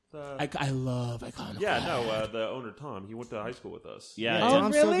Iconoclad. I love Iconoclad. Yeah, no, the owner Tom. He went to high school with us. Yeah. Yeah, Oh,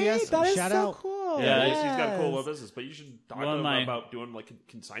 Tom really? Sovies, That is shout so out. cool. Yeah, Yes. he's got a cool little business, but you should talk to Well, him my- about doing like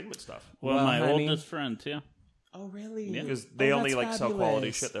consignment stuff Well, Well, my honey. oldest friend too. Oh, really? because they only that's like sell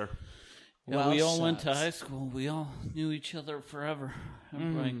quality fabulous. shit there. Yeah, Well, we all went to shucks. high school. We all knew each other forever.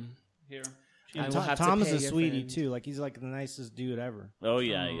 I'm like, here. I will have to Tom is pay a your sweetie friend. too. Like he's like the nicest dude ever. Oh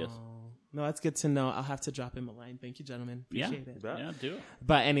yeah, yes. No, that's good to know. I'll have to drop him a line. Thank you, gentlemen. Appreciate it. Yeah, do it.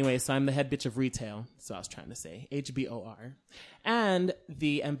 But anyway, so I'm the head bitch of retail. So I was trying to say HBOR. And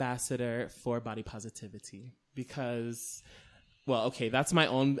the ambassador for body positivity. Because, well, okay, that's my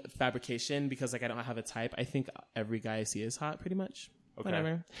own fabrication because like I don't have a type. I think every guy I see is hot pretty much. Okay.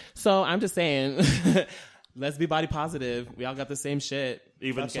 Whatever. So I'm just saying, let's be body positive. We all got the same shit.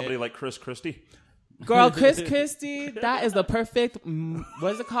 Even somebody like Chris Christie? Girl, Chris Christie, that is the perfect,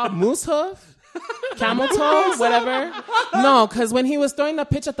 what is it called? Moose hoof? Camel toe? Whatever. No, because when he was throwing the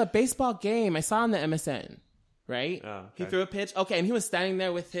pitch at the baseball game, I saw on the MSN, right? Oh, okay. He threw a pitch. Okay, and he was standing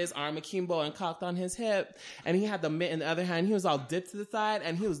there with his arm akimbo and cocked on his hip. And he had the mitt in the other hand. He was all dipped to the side.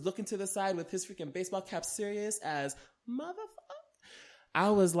 And he was looking to the side with his freaking baseball cap serious as motherfucker.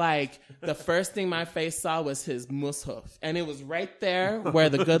 I was like, the first thing my face saw was his moose hoof. And it was right there where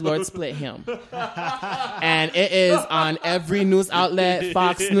the good Lord split him. And it is on every news outlet,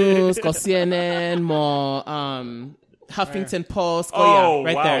 Fox News, go CNN, more Huffington Post. Oh,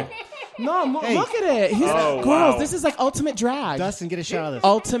 yeah, right there. No, look at it. Girls, this is like ultimate drag. Dustin, get a shot of this.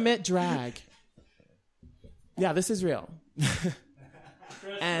 Ultimate drag. Yeah, this is real.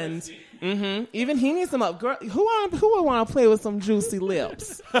 And... even he needs some up. Girl, who would want to play with some juicy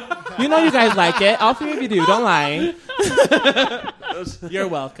lips? You know you guys like it. All three of you do. Don't lie. You're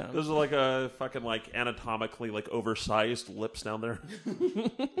welcome. Those are like a fucking like anatomically like oversized lips down there.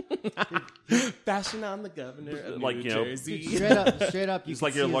 Fashion on the governor of like, New you know, Jersey. Straight up. It's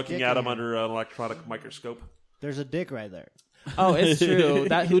like you're looking at him under an electronic microscope. There's a dick right there. Oh, it's true.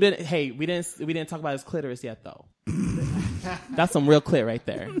 We didn't talk about his clitoris yet though. That's some real clit right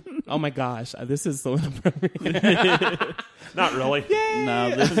there. Oh my gosh, this is so inappropriate. Not really. Yay!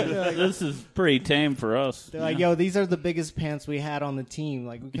 No, this is pretty tame for us. They're like, yo, these are the biggest pants we had on the team.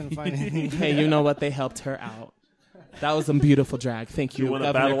 Like, we couldn't find anything. Hey, you know what? They helped her out. That was some beautiful drag. Thank you, want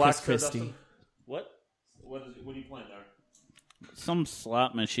Governor battle Chris axe Christie. What are you playing there? Some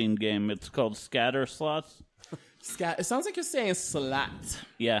slot machine game. It's called Scatter Slots. It sounds like you're saying slut.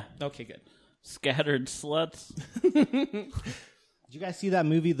 Yeah. Okay, good. Scattered sluts. Did you guys see that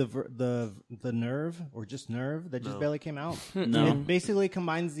movie, the Nerve, or just Nerve, that just barely came out? No. It basically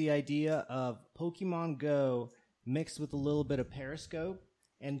combines the idea of Pokemon Go mixed with a little bit of Periscope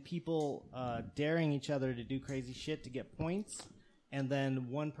and people daring each other to do crazy shit to get points. And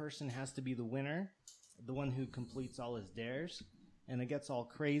then one person has to be the winner, the one who completes all his dares. And it gets all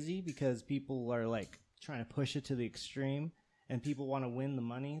crazy because people are like trying to push it to the extreme. And people want to win the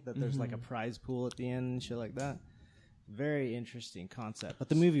money, that there's like a prize pool at the end and shit like that. Very interesting concept. But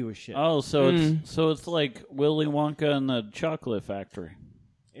the movie was shit. Oh, so it's like Willy Wonka and the Chocolate Factory.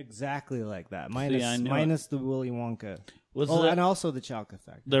 Exactly like that. Minus the Willy Wonka. And also the Chocolate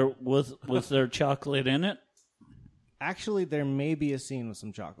Factory. There was there chocolate in it? Actually, there may be a scene with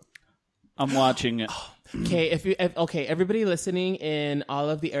some chocolate. I'm watching it. Okay, everybody listening in all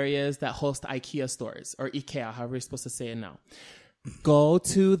of the areas that host IKEA stores, or IKEA, however you're supposed to say it now, go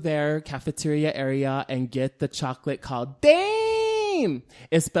to their cafeteria area and get the chocolate called Dame.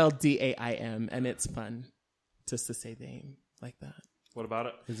 It's spelled DAIM, and it's fun just to say Dame like that. What about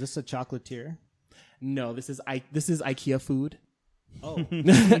it? Is this a chocolatier? No, this is IKEA food. Oh.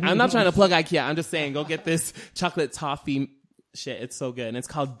 I'm not trying to plug IKEA. I'm just saying go get this chocolate toffee shit. It's so good. And it's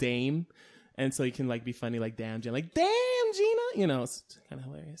called Dame. And so you can like be funny like damn Gina. Like damn Gina. You know, it's kind of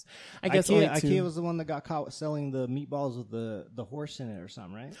hilarious. I guess IKEA was the one that got caught selling the meatballs with the horse in it or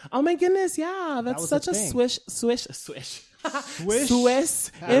something, right? Oh my goodness, yeah. That's such a Swiss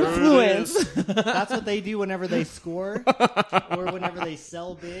influence. That's what they do whenever they score or whenever they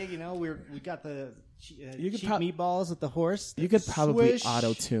sell big. You know, we got the cheap meatballs with the horse. You could probably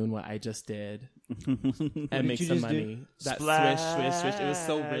auto-tune what I just did and make some money. That swish, swish. It was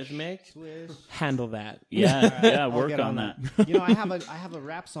so rhythmic. Swish. Handle that. Yeah, work on that. You know, I have a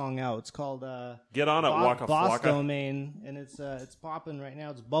rap song out. It's called Get On It, Waka Boss Flocka. Domain, and it's popping right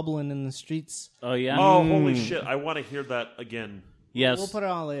now. It's bubbling in the streets. Oh yeah. Oh holy shit! I want to hear that again. Yes. We'll put it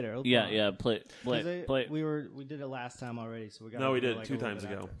on later. Play. We did it last time already, so we got. No, we did it 2 times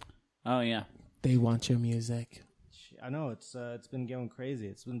ago. Oh yeah. They want your music. I know it's been going crazy.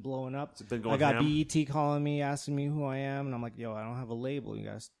 It's been blowing up. It's been going I got ham. BET calling me, asking me who I am, and I'm like, yo, I don't have a label. You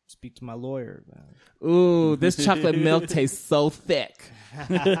guys speak to my lawyer. Man. Ooh, this chocolate milk tastes so thick.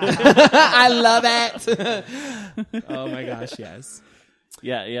 I love it. Oh my gosh, yes.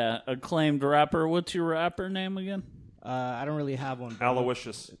 Yeah. Acclaimed rapper. What's your rapper name again? I don't really have one.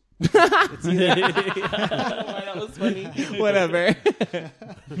 Aloysius. It's either that was funny. Whatever.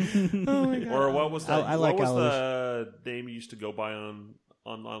 Oh my god. Or what was that? I like what was the name you used to go by on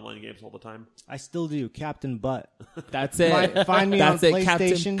on online games all the time. I still do. Captain Butt. That's it. Find me That's on it, Captain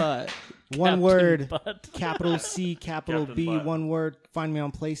PlayStation. Butt. One word. Butt. Capital C, capital Captain B, Butt. one word. Find me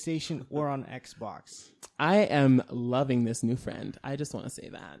on PlayStation or on Xbox. I am loving this new friend. I just want to say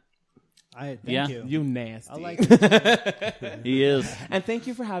that. Thank you. You nasty. I like it. He is. And thank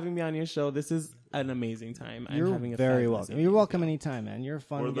you for having me on your show. This is an amazing time. I'm You're having a very fabulous welcome. evening. You're welcome anytime, man. You're a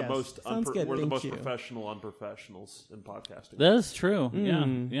fun We're the guest. most Sounds good. we're the Thank most you. professional unprofessionals in podcasting. That is true.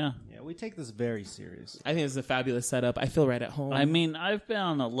 Yeah. Yeah, we take this very serious. I think it's a fabulous setup. I feel right at home. I mean, I've been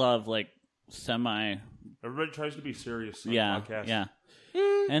on a lot of like semi. Everybody tries to be serious on Yeah. podcasts. Yeah.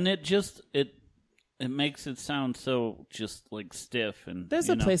 And it makes it sound so just like stiff and there's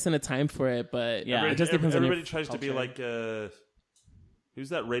a place and a time for it, but Yeah. it just depends on your Everybody tries to be culture. like who's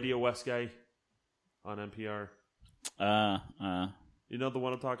that Radio West guy on NPR? You know the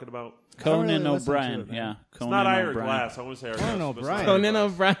one I'm talking about? Conan really listen to O'Brien. it, man. Yeah. It's Conan not Ira O'Brien. Glass. I want to say Ira Conan Glass, but it's O'Brien. not Conan Ira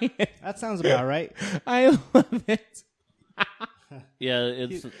Glass. O'Brien. That sounds about right. I love it. Yeah,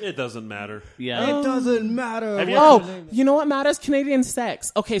 it's It doesn't matter. yeah. It doesn't matter. Have you Oh, you know what matters? Canadian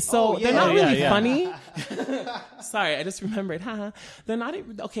sex. Okay, so Oh, they're yeah. not really Yeah. funny. Sorry, I just remembered. Haha. They're not.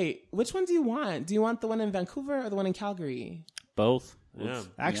 Okay, which one do you want? Do you want the one in Vancouver or the one in Calgary? Both. Yeah.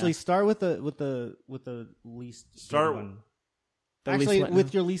 Actually, start with the least Start- favorite one. The least Actually, one.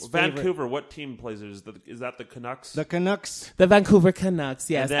 with your least favorite. Vancouver, what team plays it? Is that the Canucks? The Canucks. The Vancouver Canucks,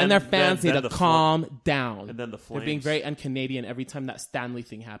 yes, And and, then- their fans then need to the calm down. and then the They're being Flames. very un-Canadian every time that Stanley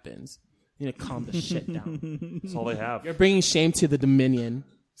thing happens. You need to calm the shit down. That's all they have. You're bringing shame to the Dominion.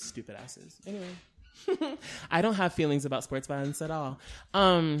 Stupid asses. Anyway, I don't have feelings about sports violence at all.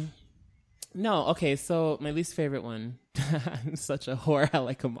 No, okay, so my least favorite one. I'm such a whore. I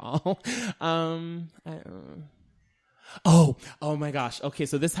like them all. Oh my gosh. Okay,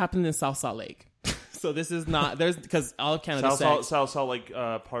 so this happened in South Salt Lake. So this is not because all of Canada sex. South Salt Lake,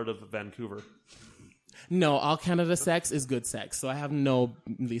 part of Vancouver. No, all Canada sex is good sex. So I have no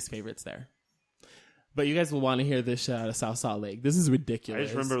least favorites there. But you guys will want to hear this shit out of South Salt Lake. This is I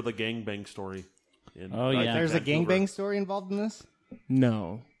ridiculous. just remember the gangbang story. Oh, yeah. There's a Vancouver. gangbang story involved in this?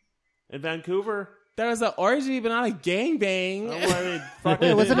 No. In Vancouver. There was an orgy, but not a gangbang.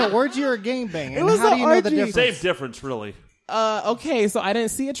 Wait, was it an orgy or a gangbang? And was how an do you know the orgy. difference? Same difference, really. Okay, so I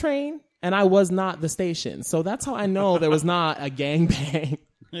didn't see a train, and I was not the station. So that's how I know there was not a gangbang.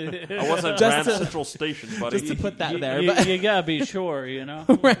 I wasn't Just Grand to- Central Station, buddy. Just to put that there. You, But you gotta be sure, you know.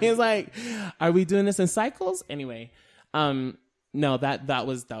 right, it's like, are we doing this in cycles? Anyway, no, that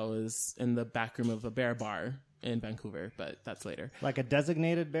was in the back room of a bear bar in Vancouver, but that's later. Like a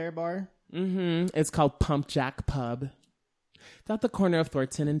designated bear bar? It's called Pump Jack Pub. It's at the corner of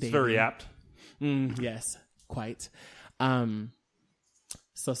Thornton and Davie. It's very apt. Yes, quite.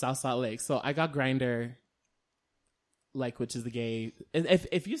 So South Salt Lake. So I got Grindr, which is the gay.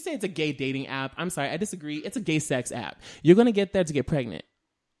 If you say it's a gay dating app, I'm sorry, I disagree. It's a gay sex app. You're gonna get there to get pregnant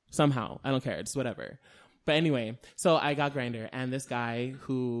somehow. I don't care. It's whatever. But anyway, so I got Grindr, and this guy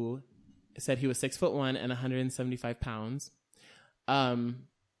who said he was 6'1" and 175 pounds,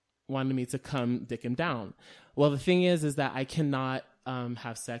 wanted me to come dick him down. Well, the thing is that I cannot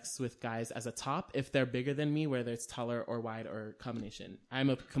have sex with guys as a top if they're bigger than me, whether it's taller or wide or combination. I'm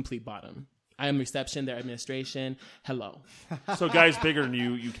a complete bottom. I am reception, they're administration. Hello. So guys bigger than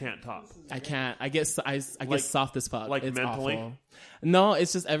you can't top. I can't. I get soft as fuck. Like it's mentally? awful. No,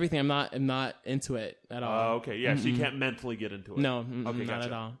 it's just everything. I'm not into it at all. Okay, yeah, so you can't mentally get into it. No, Okay, not gotcha.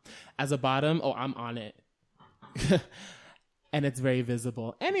 at all. As a bottom, I'm on it. And it's very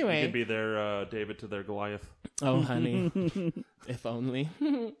visible. You Anyway. could be their David to their Goliath. Oh, honey. If only.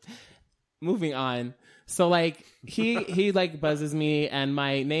 Moving on. So, he buzzes me, and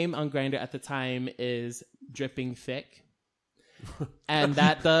my name on Grindr at the time is Dripping Thick. And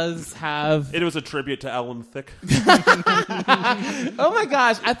that does have... It was a tribute to Alan Thicke. Oh, my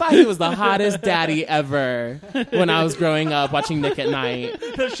gosh. I thought he was the hottest daddy ever when I was growing up watching Nick at Night.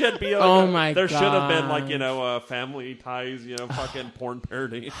 There should be there should have been Family Ties, fucking porn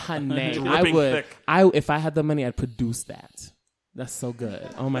parody. Honey, Dripping Thick. If I had the money, I'd produce that. That's so good.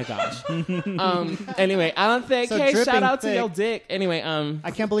 Oh my gosh. Anyway, I don't think. So Hey, shout Dripping out to Thick. Yo Dick. Anyway,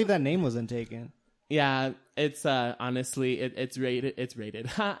 I can't believe that name wasn't taken. yeah, it's honestly it's rated. It's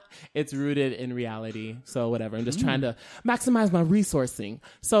rated. It's rooted in reality. So whatever. I'm just trying to maximize my resourcing.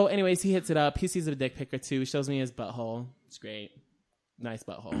 So, anyways, he hits it up. He sees a dick pic or two. Shows me his butthole. It's great. Nice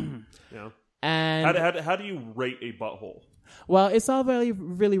butthole. Yeah. And How do you rate a butthole? well, it's all really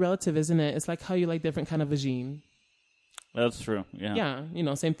really relative, isn't it? It's like how you like different kind of vagine. That's true. Yeah.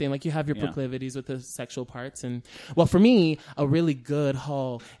 Yeah, same thing. Like you have your Yeah. proclivities with the sexual parts. And, well, for me, a really good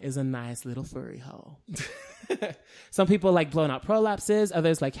hole is a nice little furry hole. Some people like blown out prolapses.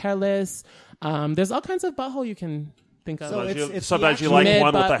 Others like hairless. There's all kinds of butthole you can think of. So sometimes you like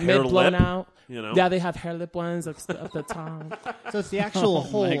one with a hair blown lip. out. You know? Yeah, they have hair lip ones up the top. So it's the actual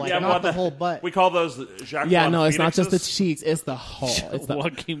hole, like not the whole butt. We call those Jacques Yeah, Von no, it's not just the Phoenixes. cheeks. It's the hole. It's the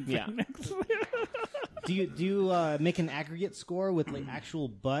Joaquin Phoenix. Do you make an aggregate score with like actual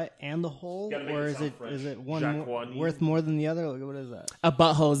butt and the hole, Gotta make or it is sound it French. is it one Jacques Von. worth more than the other? Like, what is that? A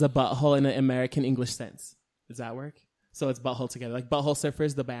butthole is a butthole in an American English sense. Does that work? So it's butthole together, like Butthole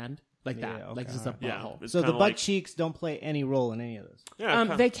Surfers, the band, like that, Yeah, okay, like just a Yeah, butthole. it's So the kinda butt like, cheeks don't play any role in any of this.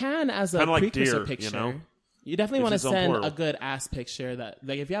 yeah, They can as a kinda like precursor deer, picture. you know? You definitely It's want to its own send plural. a good ass picture. That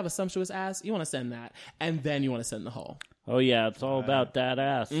like if you have a sumptuous ass, you want to send that, and then you want to send the hole. Oh yeah, it's all about that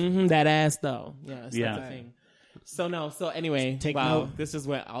ass. That ass though, yeah, that's Yeah. the thing. So anyway, Take wow, note. this just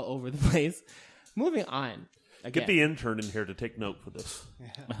went all over the place. Moving on. Again. Get the intern in here to take note for this.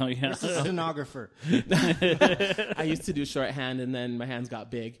 Oh yeah. Stenographer. I used to do shorthand, and then my hands got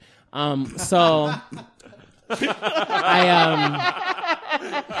big. So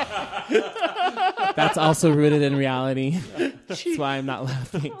that's also rooted in reality. That's why I'm not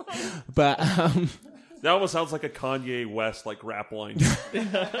laughing. But That almost sounds like a Kanye West like rap line. ew,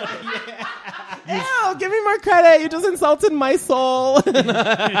 give me more credit. You just insulted my soul. Hey,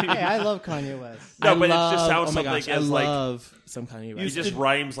 I love Kanye West. No, but it just sounds oh my something gosh, I as like love some Kanye he West. just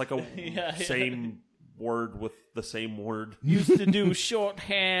rhymes like a Yeah. same word with the same word. Used to do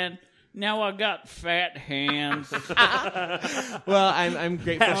shorthand. Now I got fat hands. Well, I'm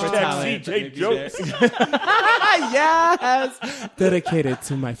grateful for talent. CJ jokes. Yes, dedicated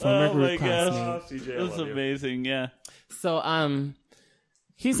to my former Oh my group gosh. classmate. CJ, I That's love you. amazing. Yeah. So,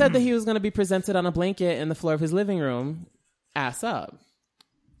 he said that he was going to be presented on a blanket in the floor of his living room, ass up.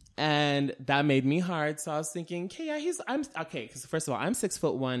 And that made me hard. So I was thinking, okay, yeah, I'm okay. Because first of all, I'm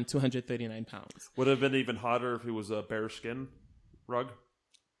 6'1", 239 pounds. Would it have been even hotter if it was a bearskin rug.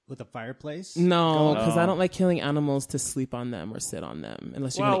 With a fireplace? No, because I Oh. don't like killing animals to sleep on them or sit on them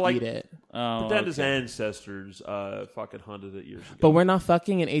unless you're Well, going like- to eat it. Oh, But then his okay. ancestors fucking hunted it years ago. But we're not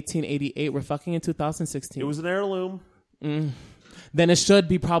fucking in 1888. We're fucking in 2016. It was an heirloom. Then it should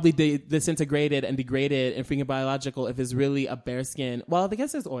be probably disintegrated and degraded and freaking biological if it's really a bearskin. Well, I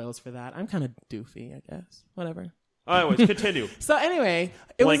guess there's oils for that. I'm kind of doofy, I guess. Whatever. Anyways, continue. So anyway,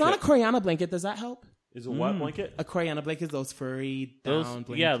 it was on a Blanket. Coriana blanket. Does that help? Is it what blanket? A Coriana blanket, those furry Those, down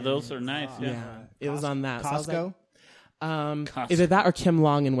blankets. yeah, those are nice. Yeah. Yeah, it was on that. So I was Costco? like, either that or Kim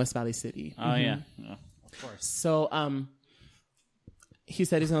Long in West Valley City. Oh yeah. Yeah. So he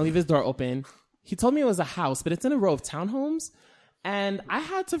said he's going to leave his door open. He told me it was a house, but it's in a row of townhomes. And I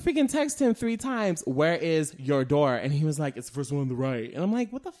had to freaking text him 3 times, where is your door? And he was like, it's the first one on the right. And I'm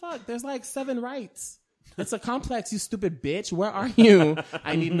like, what the fuck? There's like 7 rights. It's a complex, you stupid bitch. Where are you?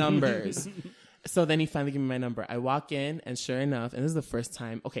 I need numbers. So then he finally gave me my number. I walk in, and sure enough, and this is the first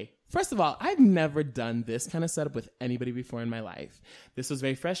time. Okay, first of all, I've never done this kind of setup with anybody before in my life. This was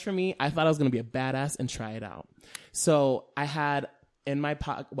very fresh for me. I thought I was going to be a badass and try it out. So I had in my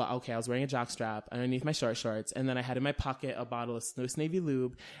pocket, I was wearing a jockstrap underneath my short shorts, and then I had in my pocket a bottle of Swiss Navy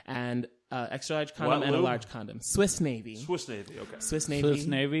lube and extra large condom What and a lube? large condom. Swiss Navy. Swiss Navy. Okay. Swiss Navy. Swiss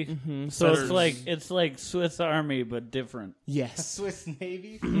Navy. So Senators. it's like Swiss Army but different. Yes. Swiss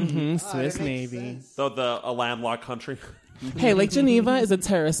Navy? Swiss that makes Navy. sense. So a landlocked country. Hey, Lake Geneva is a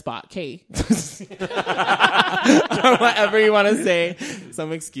terrorist spot, okay? Or whatever you want to say,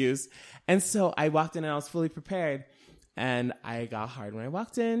 some excuse. And so I walked in and I was fully prepared. And I got hard when I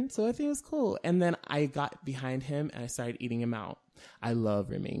walked in, so I think it was cool. And then I got behind him and I started eating him out. I love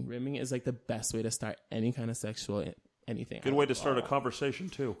rimming. Rimming is like the best way to start any kind of sexual anything. Good way to start a conversation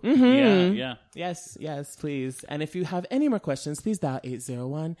too. Yeah, yeah. Yes, please. And if you have any more questions, please dial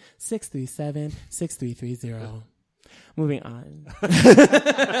 801-637-6330. Moving on.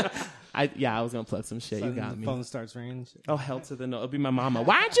 I was going to plug some shit. You got The me. phone starts ringing. Oh, hell to the no. It'll be my mama.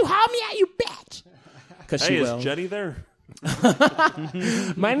 Why don't you haul me out, you bitch? Because Hey, she is will. Jenny there?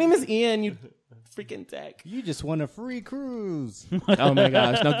 My name is Ian, you freaking dick. You just won a free cruise. Oh, my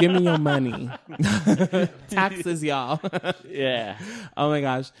gosh. Now give me your money. Taxes, y'all. Yeah. Oh, my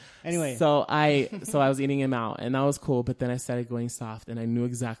gosh. Anyway. So I was eating him out, and that was cool, but then I started going soft, and I knew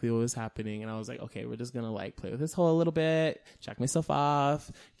exactly what was happening, and I was like, okay, we're just going to, like, play with his hole a little bit, check myself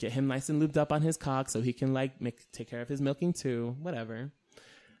off, get him nice and lubed up on his cock so he can, like, take care of his milking, too, whatever.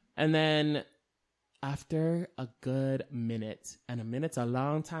 And then after a good minute, and a minute's a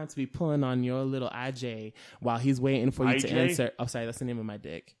long time to be pulling on your little IJ while he's waiting for you to IJ? answer. Oh, sorry, that's the name of my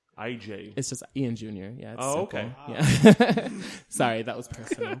dick. IJ. It's just Ian Jr. Yeah. It's Oh, simple. okay. Yeah. Sorry, that was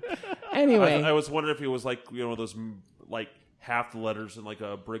personal. Anyway. I was wondering if it was like, those like half the letters in like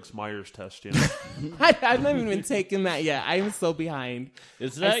a Briggs-Myers test, you know? I've not even taken that yet. I'm so behind.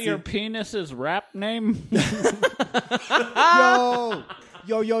 Is that your penis's rap name?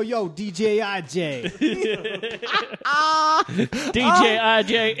 Yo, DJ IJ. DJ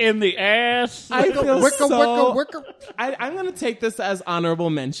IJ in the ass. I feel Wicka. I'm going to take this as honorable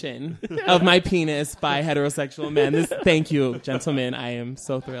mention of my penis by heterosexual men. Thank you, gentlemen. I am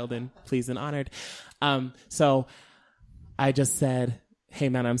so thrilled and pleased and honored. So I just said, hey,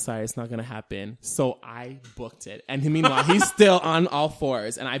 man, I'm sorry. It's not going to happen. So I booked it. And meanwhile, he's still on all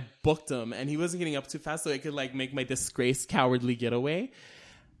fours. And I booked him. And he wasn't getting up too fast so I could like make my disgraced, cowardly getaway.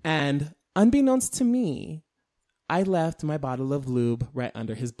 And unbeknownst to me, I left my bottle of lube right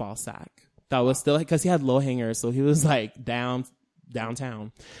under his ball sack. That was still, because he had low hangers. So he was like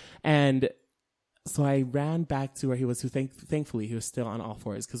downtown. And so I ran back to where he was. Thankfully, he was still on all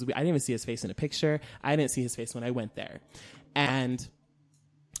fours because I didn't even see his face in a picture. I didn't see his face when I went there. And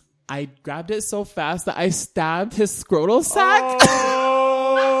I grabbed it so fast that I stabbed his scrotal sack.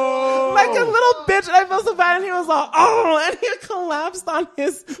 Like a little bitch. And I felt so bad. And he was like, oh, and he collapsed on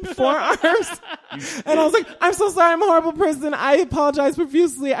his forearms. And I was like, I'm so sorry. I'm a horrible person. I apologize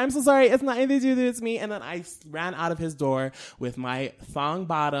profusely. I'm so sorry. It's not anything to do with me. And then I ran out of his door with my thong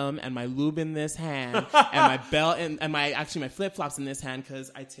bottom and my lube in this hand and my belt and my flip-flops in this hand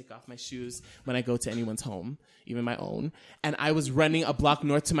because I take off my shoes when I go to anyone's home, even my own. And I was running a block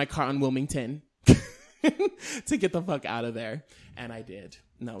north to my car on Wilmington to get the fuck out of there. And I did.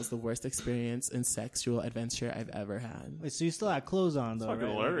 And that was the worst experience in sexual adventure I've ever had. Wait, so you still had clothes on, though, Fucking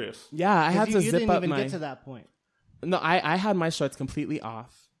right? hilarious. Yeah, I had to you zip didn't up even my... get to that point. No, I had my shorts completely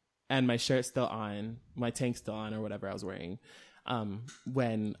off and my shirt still on, my tank still on or whatever I was wearing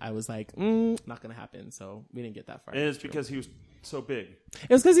when I was like, not going to happen. So we didn't get that far. And it's because he was so big. It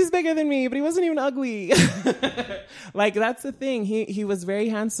was because he's bigger than me, but he wasn't even ugly. Like, that's the thing. He was very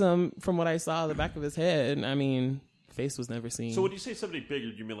handsome from what I saw the back of his head. I mean... face was never seen. So when you say somebody bigger,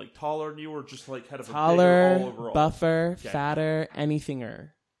 do you mean like taller than you or just like kind of taller, a bigger all overall? buffer, Okay. fatter, anythinger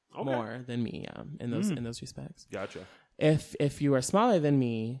Okay. more than me, in those respects. Gotcha. If you are smaller than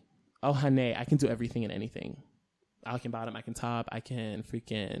me, oh honey, I can do everything and anything. I can bottom, I can top, I can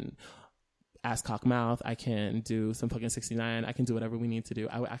freaking ass cock mouth, I can do some fucking 69, I can do whatever we need to do.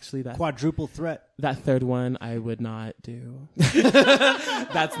 I would actually Quadruple threat. that third one I would not do.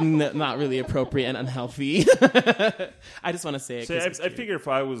 That's not really appropriate and unhealthy. I just want to say it. See, I figure if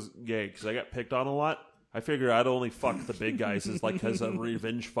I was gay, because I got picked on a lot, I figure I'd only fuck the big guys as a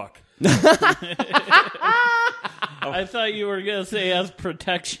revenge fuck. I thought you were gonna say as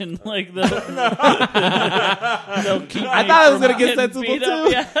protection, like the. They'll keep I me thought I was from gonna get getting sensible beat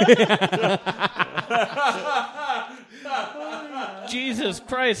up. Yeah. Jesus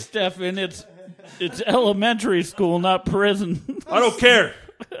Christ, Stefan! It's elementary school, not prison. I don't care.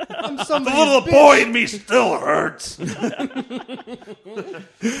 I'm The somebody's little bitch. boy in me still hurts.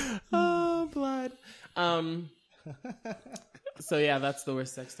 Oh, blood. So yeah, that's the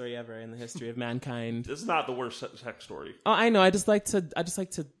worst sex story ever in the history of mankind. This is not the worst sex story. Oh, I know. I just like to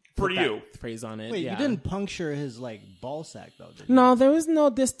For put that you. phrase on it. Wait, yeah. you didn't puncture his ball sack though, did you? No, there was no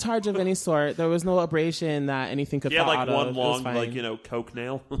discharge of any sort. There was no abrasion that anything could He had fall like out one of. It was long, fine. coke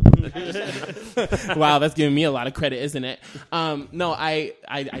nail. Wow, that's giving me a lot of credit, isn't it? No, I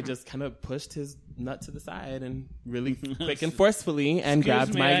just kind of pushed his nut to the side and really quick and forcefully and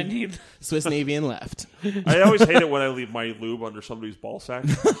grabbed my Swiss Navy and left. I always hate it when I leave my lube under somebody's ball sack.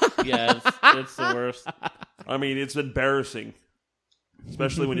 Yeah, it's the worst. I mean, it's embarrassing.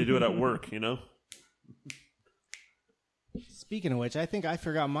 Especially when you do it at work, you know? Speaking of which, I think I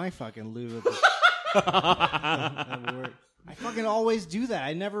forgot my fucking lube at work. I fucking always do that.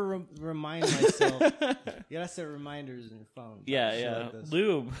 I never remind myself. You gotta set reminders in your phone. Yeah, Shit yeah. like this.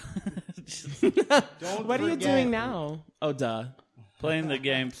 Lube. Don't What are you forget. doing now? Oh, duh. Playing the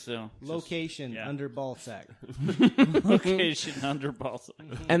game still. Location yeah. under ball sack. Location under balls.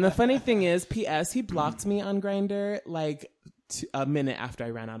 And the funny thing is, P.S. he blocked me on Grindr like a minute after I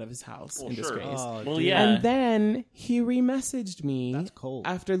ran out of his house in sure. disgrace. Oh, Well, dude. yeah. And then he remessaged me That's cold.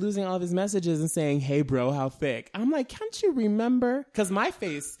 after losing all of his messages and saying, "Hey, bro, how thick?" I'm like, "Can't you remember?" Because my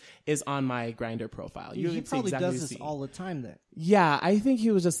face is on my Grindr profile. You He can see probably exactly does this see. all the time then. Yeah, I think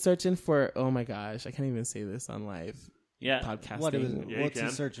he was just searching for. Oh my gosh, I can't even say this on live Yeah. podcasting. What's you he can.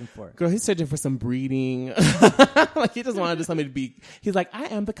 searching for? Girl, he's searching for some breeding. Like he just wanted somebody to be. He's like, "I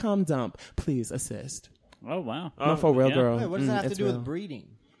am the cum dump. Please assist." Oh, wow. Not for real, yeah. girl. Wait, what does that have to it's do real. with breeding?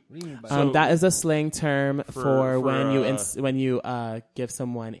 What do you mean by So- that? That is a slang term for when you uh, when you give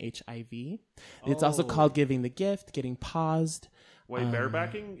someone HIV. It's also Oh. called giving the gift, getting paused. way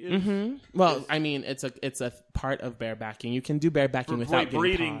barebacking is? Well, I mean, it's a part of barebacking. You can do barebacking without getting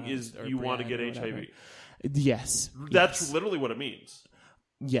breeding paused is or you want to bred get or whatever. HIV. Yes. That's literally what it means.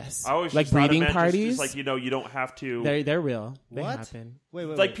 Yes. I always like just thought it breeding meant parties. just like, you don't have to. They're real. They What? happen. Wait.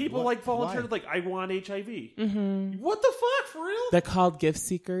 Like people what? like volunteer, Why? like I want HIV. What the fuck, for real? They're called gift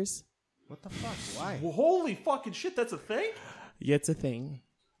seekers. What the fuck? Why? Well, holy fucking shit, that's a thing? Yeah, it's a thing.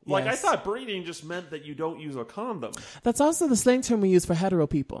 Like, Yes. I thought breeding just meant that you don't use a condom. That's also the slang term we use for hetero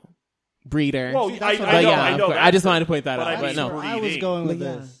people. Breeder. Well, that's what I know, yeah, I of know course. that. I just wanted to point that but out. I But mean, no. I was breeding. going with But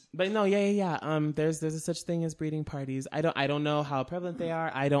yeah. this. But no, yeah. There's a such thing as breeding parties. I don't know how prevalent they are.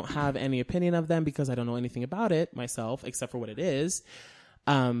 I don't have any opinion of them because I don't know anything about it myself, except for what it is.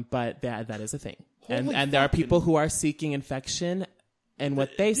 But that is a thing. And there are people who are seeking infection, and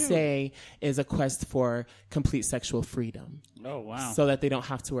what they say is a quest for complete sexual freedom. Oh, wow. So that they don't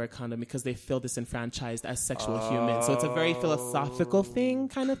have to wear a condom because they feel disenfranchised as sexual humans. So it's a very philosophical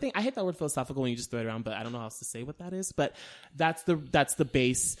kind of thing. I hate that word philosophical when you just throw it around, but I don't know how else to say what that is. But that's the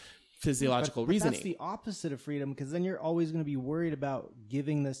base physiological But reasoning. that's the opposite of freedom, because then you're always going to be worried about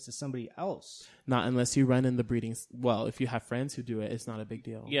giving this to somebody else. Not unless you run in the breeding. Well, if you have friends who do it, it's not a big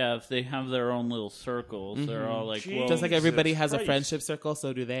deal. Yeah, if they have their own little circles, they're all like, Jeez. well, Just like everybody has a Christ. friendship circle,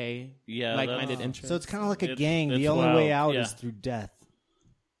 so do they. Yeah, Like-minded that's- interests. So it's kind of like a It's- gang. The it's only way out wild, is yeah. through death.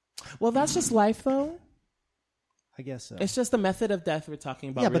 Well, that's just life, though. I guess so. It's just the method of death we're talking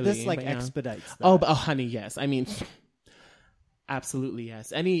about. yeah, but really, this like but yeah. expedites that. Oh, honey, yes. I mean, absolutely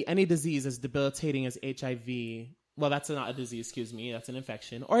yes. Any disease as debilitating as HIV. Well, that's not a disease. Excuse me. That's an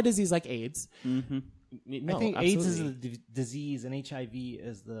infection or a disease like AIDS. Mm-hmm. No, I think AIDS is absolutely. the disease and HIV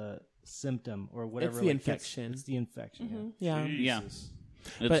is the symptom or whatever. It's the like, infection. It's the infection. Yeah, Yeah. Jesus.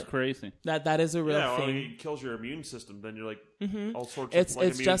 It's But- crazy. that is a real Yeah, well, thing. it kills your immune system. Then you're like all sorts It's- of like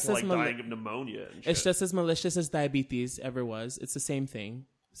it's immune just to, as like mal- dying of pneumonia. And It's shit. just as malicious as diabetes ever was. It's the same thing.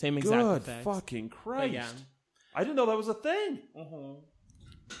 Same exact good effects. fucking But Christ. yeah. I didn't know that was a thing.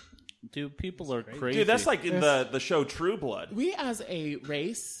 Dude, people are crazy. Dude, that's like in the show True Blood, We as a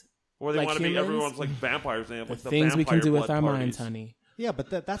race, where they like want to be humans, everyone's like vampires. They have the like the things we can vampire do with blood our parties. minds, honey. Yeah,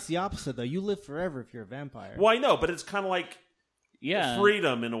 but that's the opposite though. You live forever if you're a vampire. Well, I know, but it's kind of like yeah.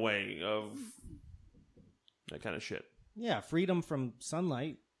 freedom in a way of that kind of shit. Yeah, freedom from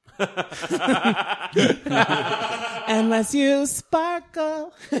sunlight. Unless you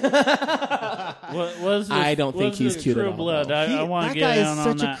sparkle. What was this, I don't think was he's this cute at True all, Blood. though. I want That to guy get is in on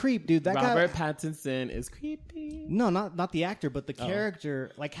such a that. creep, dude. That Robert guy. Pattinson is creepy. No, not the actor, but the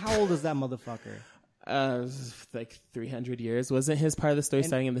character. Like, how old is that motherfucker? Like 300 years. Wasn't his part of the story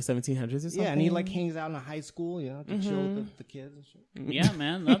starting in the 1700s or something? Yeah, and he like hangs out in a high school, to chill with the kids and shit. Yeah,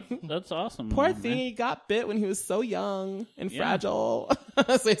 man, that's awesome. Poor man. thing, he got bit when he was so young and Yeah. fragile.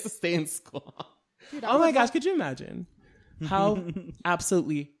 So he has to stay in school. Oh my gosh, could you imagine how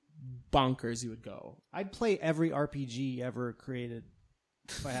absolutely bonkers you would go? I'd play every RPG ever created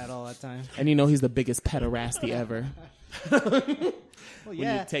if I had all that time. And you know he's the biggest pederasty ever. Well, When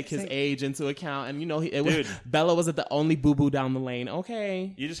you take his age into account, and you know Dude. Bella wasn't the only boo boo down the lane.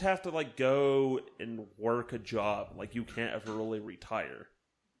 Okay, You just have to like go and work a job. Like you can't ever really retire.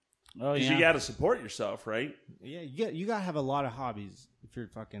 Oh 'Cause yeah. you got to support yourself, right? Yeah, you gotta have a lot of hobbies if you're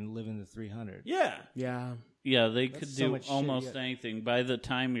fucking living to 300. Yeah. yeah. Yeah, they could so do much shit, almost yeah. anything. By the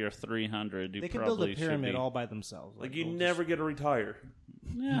time you're 300, you They could probably build a pyramid should be. all by themselves. Like you they'll never get to retire.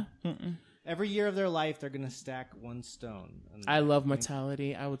 Yeah. every year of their life, they're gonna stack one stone. And I love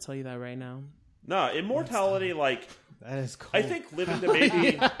mortality. I will tell you that right now. No, immortality. Like that is cool. I think living to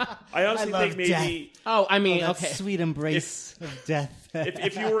maybe. I honestly love think maybe Oh, I mean, that okay. sweet embrace of death.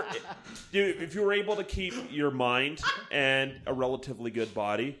 if you were, dude, if you were able to keep your mind and a relatively good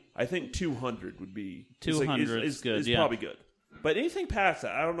body, I think 200 would be 200 is good, Is yeah. probably good. But anything past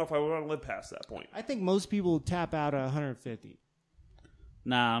that, I don't know if I want to live past that point. I think most people tap out at 150.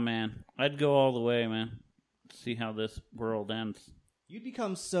 Nah, man. I'd go all the way, man. See how this world ends. You'd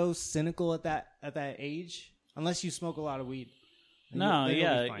become so cynical at that age, unless you smoke a lot of weed. No, Then you'll be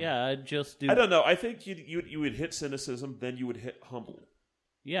yeah, fine. yeah. I'd just do. I don't know. I think you would hit cynicism, then you would hit humble.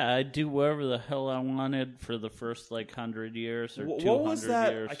 Yeah, I'd do whatever the hell I wanted for the first 100 years or 200 What was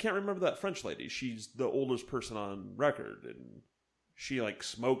that? years. I can't remember that French lady. She's the oldest person on record, and she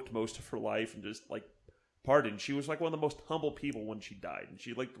smoked most of her life and just partied. She was one of the most humble people when she died, and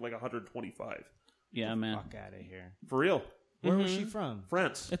she lived 125. Yeah, man. Fuck out of here. For real, Where was she from?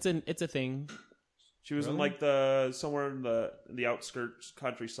 France. It's a thing. She was Really? in somewhere in the outskirts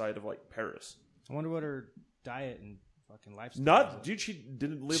countryside of Paris. I wonder what her diet and fucking lifestyle. Not, dude. She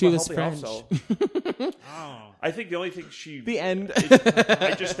didn't live She a was healthy French. lifestyle. Oh, I think the only thing she The end.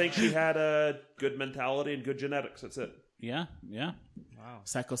 I just think she had a good mentality and good genetics. That's it. Yeah. Wow.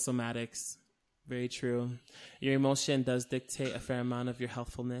 Psychosomatics. Very true. Your emotion does dictate a fair amount of your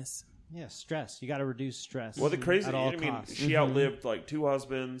healthfulness. Yeah, stress. You got to reduce stress. Well, the crazy, at all costs. she outlived like 2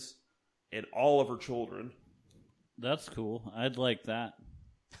 husbands and all of her children. That's cool. I'd like that.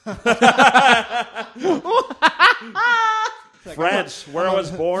 France, where I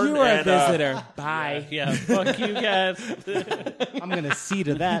was born. You are and, a visitor. Bye. Yeah, fuck you guys. I'm going to see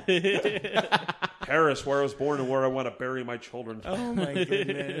to that. Paris, where I was born and where I want to bury my children. Oh my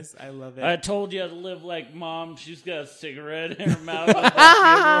goodness. I love it. I told you to live like Mom. She's got a cigarette in her mouth.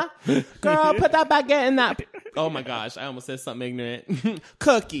 Girl, put that baguette in that. Oh my gosh, I almost said something ignorant.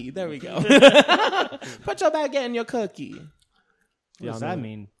 Cookie. There we go. Put your baguette in your cookie. What does that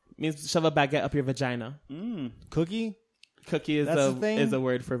mean? It means shove a baguette up your vagina. Cookie? Cookie is That's the thing? is a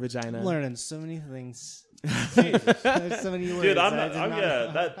word for vagina. I'm learning so many things. There's so many words. Dude,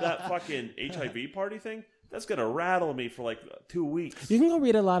 that fucking HIV party thing, that's going to rattle me for like 2 weeks. You can go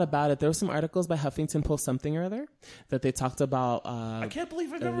read a lot about it. There were some articles by Huffington Post something or other that they talked about. I can't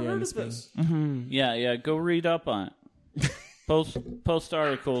believe I've never heard of this. Yeah. Go read up on it. Post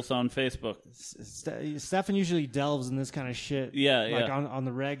articles on Facebook. Stefan usually delves in this kind of shit. Yeah, like yeah. on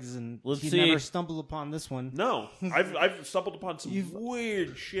the regs, and Let's he's see. never stumbled upon this one. No, I've stumbled upon some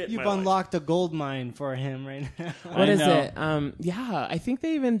weird shit. You've in my life. unlocked a gold mine for him right now. What is know. it? Yeah, I think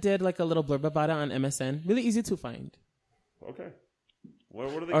they even did like a little blurb about it on MSN. Really easy to find. Okay. What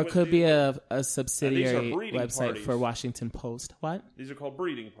are they? Or it could be a subsidiary These are breeding website parties. for Washington Post. What? These are called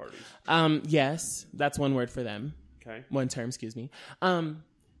breeding parties. Yes, that's one word for them. Okay. One term, excuse me.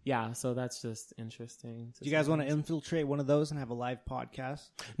 Yeah, so that's just interesting. Do you guys want to infiltrate one of those and have a live podcast?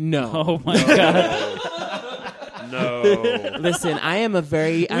 No. Oh my god. No. Listen, I'm a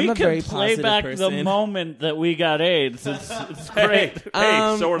very play positive back person. the moment that we got AIDS. It's great.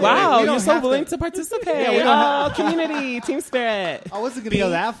 Hey, so are wow, they. you're so willing to participate. Yeah, Community, team spirit. I wasn't going to go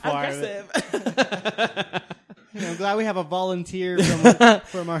that far. Aggressive. I'm glad we have a volunteer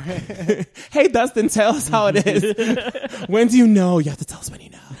from our... Hey, Dustin, tell us how it is. When do you know? You have to tell us when you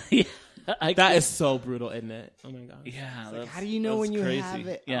know. Yeah, That is so brutal, isn't it? Oh, my gosh. Yeah. How do you know when you crazy. have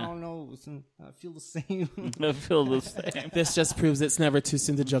it? Yeah. I don't know. I feel the same. I feel the same. This just proves it's never too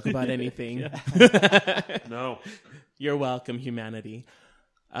soon to joke about anything. No. You're welcome, humanity.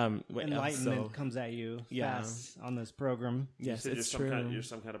 Enlightenment comes at you fast on this program. Yes, You said it's true. You're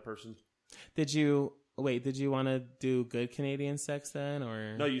some kind of person. Did you want to do good Canadian sex then,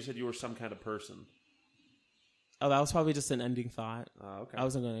 or No, you said you were some kind of person. Oh, that was probably just an ending thought. Okay. I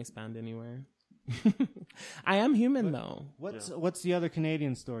wasn't going to expand anywhere. I am human, though. What's the other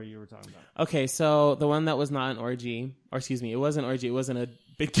Canadian story you were talking about? Okay, so the one that was not an orgy, or excuse me, it wasn't orgy. It wasn't a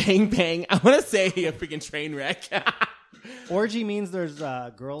big gangbang. I want to say a freaking train wreck. Orgy means there's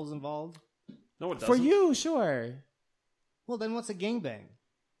girls involved? No, it doesn't. For you, sure. Well, then what's a gangbang?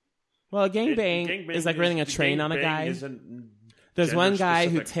 Well, a gangbang is like running a train on a guy. There's one guy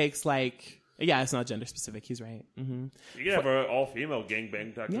who takes like... Yeah, it's not gender specific. He's right. Mm-hmm. You can have an all-female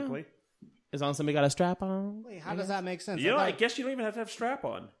gangbang, technically. Yeah. As long as somebody got a strap on. Wait, how does that make sense? I guess you don't even have to have strap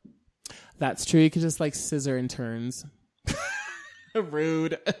on. That's true. You could just like scissor in turns.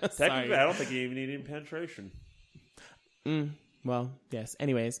 Rude. Technically, I don't think you even need any penetration. Well, yes.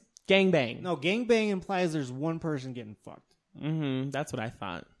 Anyways, gangbang. No, gangbang implies there's one person getting fucked. Mm-hmm. That's what I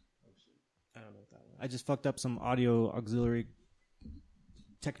thought. I don't know what that was. I just fucked up some audio auxiliary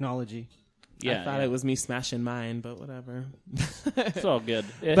technology. I thought it was me smashing mine, but whatever. It's all good.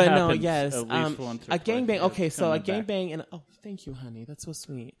 It But no, happens yes. at least once or A twice. gangbang. Okay, It's so a coming back. gangbang and thank you, honey. That's so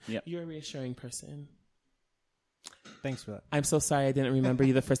sweet. Yep. You're a reassuring person. Thanks for that. I'm so sorry I didn't remember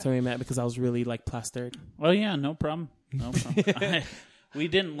you the first time we met because I was really like plastered. Oh yeah, no problem. No problem. We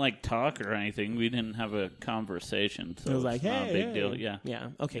didn't like talk or anything. We didn't have a conversation. So It was like, it's not hey, a big hey. deal. Yeah. Yeah.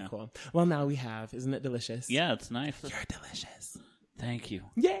 Okay, Yeah. cool. Well, now we have. Isn't it delicious? Yeah, it's nice. You're delicious. Thank you.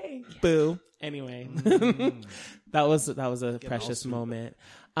 Yay! Boo. Anyway, that was a precious moment.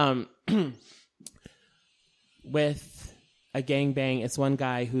 With a gangbang, it's one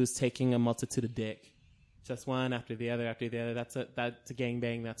guy who's taking a multitude of dick, just one after the other after the other. That's a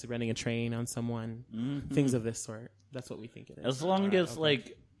gangbang. That's running a train on someone. Mm-hmm. Things of this sort. That's what we think it is. As long as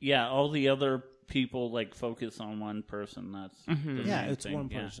all the other people like focus on one person. That's the Yeah, main it's thing. one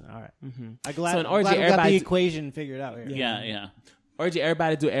Yeah. person. All right. Mm-hmm. I'm glad, So an orgy, glad we got the everybody- equation figured out here. Yeah. Orgy,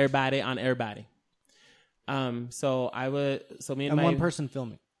 everybody do everybody on everybody. So me and And my one person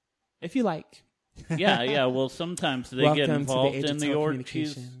filming. if you like. Yeah. Well, sometimes they Welcome get to the involved age in of the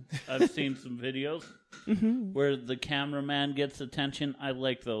orgies. telecommunication. I've seen some videos where the cameraman gets attention. I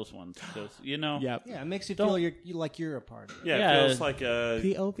like those ones because Yep. Yeah, it makes you Don't- feel you're like you're a part of it. Yeah, Yeah. it feels like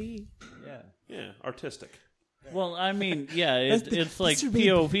POV. Yeah. artistic. Well, I mean, yeah, it's like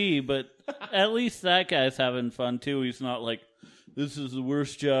POV, but at least that guy's having fun too. He's not like, this is the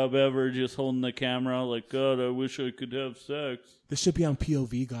worst job ever, just holding the camera. Like, God, I wish I could have sex. This should be on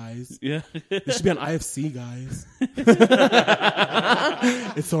POV, guys. Yeah. This should be on IFC, guys.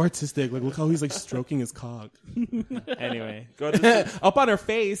 It's so artistic. Like, look how he's like stroking his cock. Anyway, God, up on her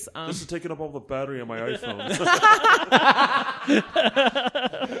face. this is taking up all the battery on my iPhone.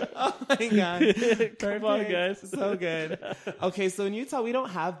 Oh my God. Come on, guys. So good. Okay, so in Utah, we don't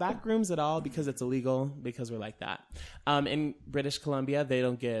have back rooms at all because it's illegal, because we're like that. In British Columbia, they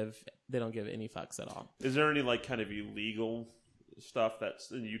don't give any fucks at all. Is there any like kind of illegal stuff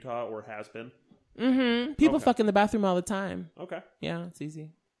that's in Utah or has been? Mm-hmm. People fuck in the bathroom all the time. Okay. Yeah, it's easy.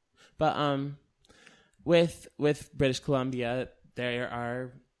 But with British Columbia, there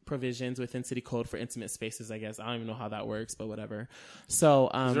are provisions within city code for intimate spaces, I guess. I don't even know how that works, but whatever. So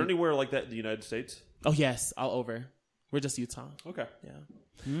is there anywhere like that in the United States? Oh yes, all over. We're just Utah. Okay. Yeah.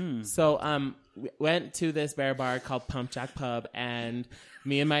 So we went to this bear bar called Pump Jack Pub, and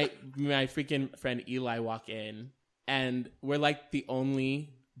me and my freaking friend Eli walk in, and we're like the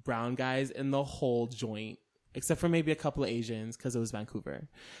only brown guys in the whole joint, except for maybe a couple of Asians because it was Vancouver.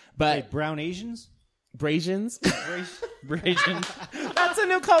 But Wait, brown Asians? Brasians? Brasians. That's a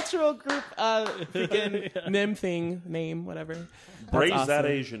new cultural group. Freaking name, whatever. Braise awesome. that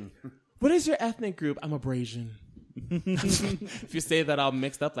Asian. What is your ethnic group? I'm a Brasian. If you say that all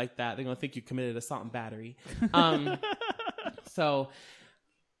mixed up like that, they're gonna think you committed assault and battery. So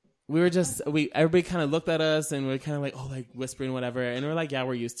everybody kind of looked at us and we're kind of like, oh, like whispering whatever, and we're like, yeah,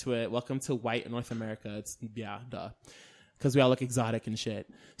 we're used to it. Welcome to white North America. It's duh, because we all look exotic and shit.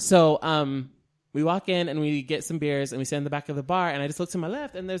 So we walk in and we get some beers and we sit in the back of the bar, and I just look to my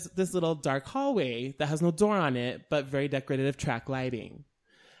left and there's this little dark hallway that has no door on it, but very decorative track lighting.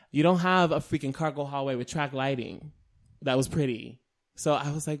 You don't have a freaking cargo hallway with track lighting. That was pretty. So I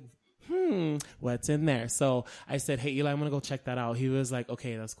was like, what's in there? So I said, hey, Eli, I'm going to go check that out. He was like,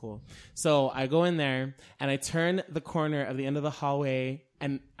 okay, that's cool. So I go in there and I turn the corner of the end of the hallway,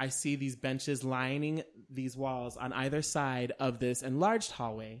 and I see these benches lining these walls on either side of this enlarged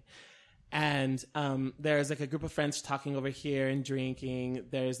hallway. And there's like a group of friends talking over here and drinking.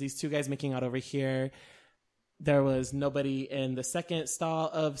 There's these two guys making out over here. There was nobody in the second stall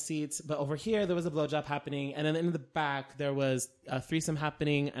of seats, but over here there was a blowjob happening, and then in the back there was a threesome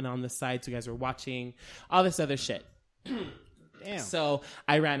happening, and on the side two guys were watching, all this other shit. Damn. So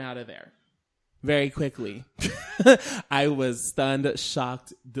I ran out of there very quickly. I was stunned,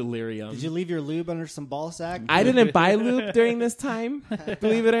 shocked, delirium. Did you leave your lube under some ball sack? I didn't buy lube during this time,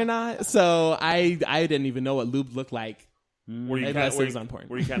 believe it or not. So I didn't even know what lube looked like. Were you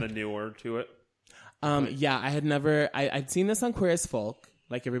kind of newer to it? Yeah, I'd seen this on Queer as Folk,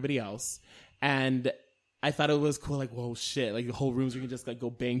 like everybody else, and I thought it was cool, like, whoa, shit, like the whole rooms where you can just like go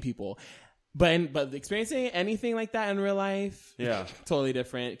bang people. But experiencing anything like that in real life, yeah, totally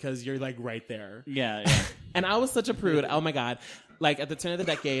different, because you're like right there. Yeah. And I was such a prude. Oh my God. Like at the turn of the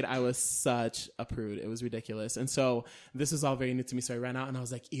decade, I was such a prude. It was ridiculous. And so this was all very new to me. So I ran out and I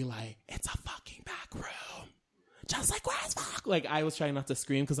was like, Eli, it's a fucking back room. Just like Queer as Folk. Like I was trying not to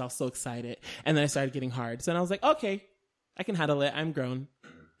scream because I was so excited. And then I started getting hard. So then I was like, okay, I can handle it. I'm grown.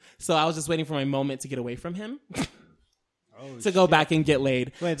 So I was just waiting for my moment to get away from him. To go back and get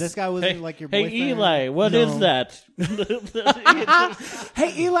laid. Wait, this guy wasn't like your boyfriend? Hey, Eli, what is that?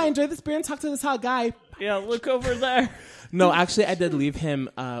 Hey, Eli, enjoy this beer and talk to this hot guy. Yeah, look over there. No, actually, I did leave him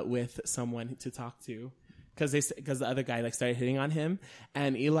with someone to talk to because the other guy like started hitting on him,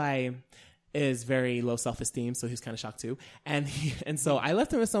 and Eli is very low self-esteem, so he was kind of shocked too. And so I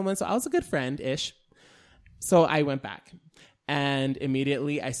left him with someone, so I was a good friend-ish. So I went back. And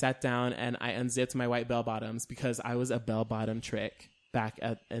immediately I sat down and I unzipped my white bell bottoms because I was a bell bottom trick back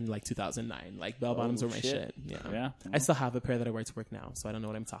in like 2009. Like bell bottoms were my shit. Yeah. I still have a pair that I wear to work now, so I don't know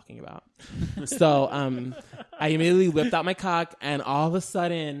what I'm talking about. So I immediately whipped out my cock, and all of a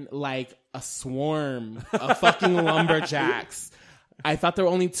sudden, like a swarm of fucking lumberjacks. I thought there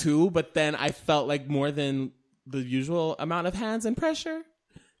were only two, but then I felt like more than the usual amount of hands and pressure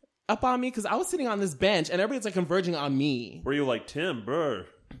up on me because I was sitting on this bench and everybody's like converging on me. Were you like Tim Burr?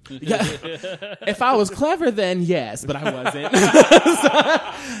 Yeah. If I was clever, then yes, but I wasn't.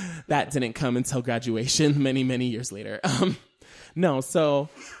 That didn't come until graduation many, many years later. No, so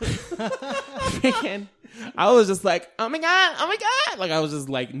freaking, I was just like, oh my God. Like I was just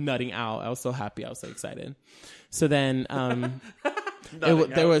like nutting out. I was so happy. I was so excited. So then,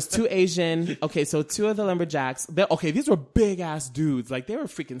 There was 2 Asian. Okay, so 2 of the lumberjacks. These were big ass dudes. Like they were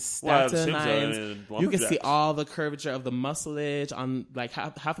freaking stacked to the nines. You could see all the curvature of the muscleage on like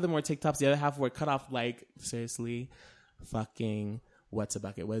half of them were tank tops. The other half were cut off. Like seriously, fucking what's a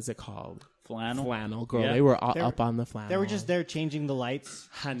bucket? What is it called? Flannel, girl. Yeah. They were all up on the flannel. They were just there changing the lights.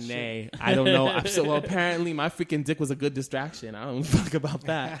 Honey, I don't know. Well, apparently my freaking dick was a good distraction. I don't fuck about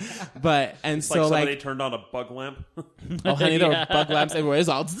that. But it's so like somebody turned on a bug lamp. Oh, honey, there were bug lamps everywhere. It's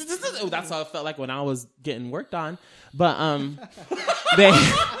all. That's how it felt like when I was getting worked on. But they.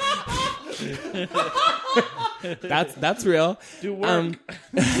 That's real. Do work.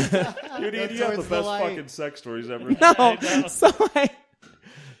 Dude, you have the best fucking sex stories ever. No,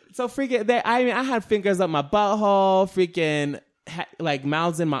 so freaking. I had fingers up my butthole, freaking like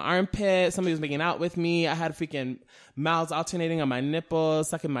mouths in my armpit. Somebody was making out with me. I had freaking mouths alternating on my nipples,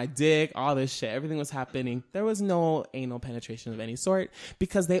 sucking my dick, all this shit. Everything was happening. There was no anal penetration of any sort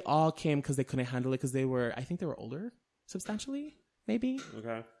because they all came because they couldn't handle it because I think they were older, substantially, maybe.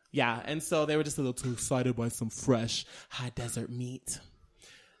 Okay. Yeah, and so they were just a little too excited by some fresh high desert meat.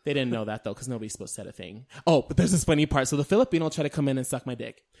 They didn't know that, though, because nobody's supposed to say a thing. Oh, but there's this funny part. So the Filipino tried to come in and suck my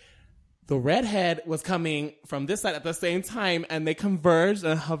dick. The redhead was coming from this side at the same time, and they converged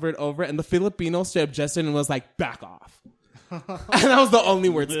and hovered over, and the Filipino straight up gestured and was like, back off. And that was the only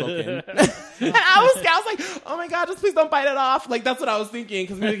word spoken. And I was like, oh my God, just please don't bite it off. Like, that's what I was thinking,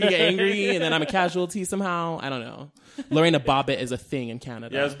 because maybe we can get angry, and then I'm a casualty somehow. I don't know. Lorena Bobbitt is a thing in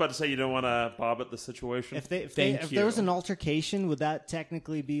Canada. Yeah, I was about to say you don't want to Bobbitt the situation. If there was an altercation, would that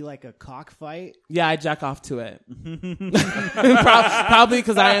technically be like a cockfight? Yeah, I jack off to it. Probably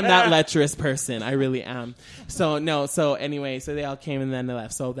because I am that lecherous person. I really am. So anyway, so they all came and then they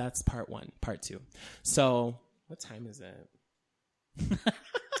left. So that's part 1. Part 2. So what time is it?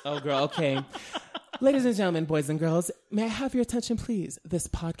 Oh, girl, okay. Ladies and gentlemen, boys and girls, may I have your attention, please? This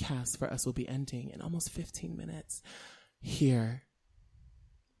podcast for us will be ending in almost 15 minutes. Here.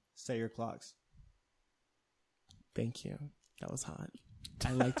 Set your clocks. Thank you. That was hot.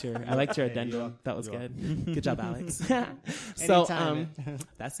 I liked your addendum. That was good. Good job, Alex. So,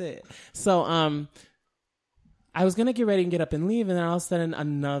 that's it. So, I was going to get ready and get up and leave, and then all of a sudden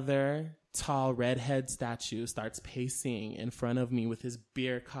another tall redhead statue starts pacing in front of me with his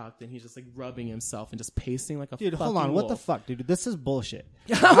beer cocked, and he's just like rubbing himself and just pacing like a dude. Hold on, wolf. what the fuck, dude? This is bullshit.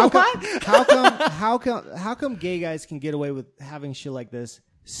 What? How come gay guys can get away with having shit like this?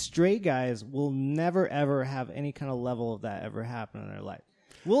 Straight guys will never ever have any kind of level of that ever happen in their life.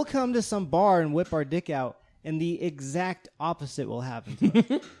 We'll come to some bar and whip our dick out, and the exact opposite will happen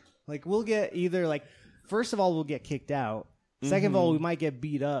to us. Like we'll get either like first of all we'll get kicked out. Second of all, we might get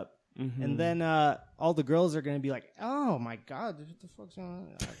beat up. Mm-hmm. And then all the girls are going to be like, oh, my God, what the fuck's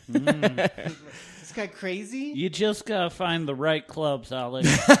going on? This guy crazy? You just got to find the right clubs, Alex.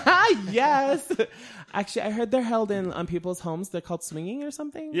 Yes. Actually, I heard they're held on people's homes. They're called swinging or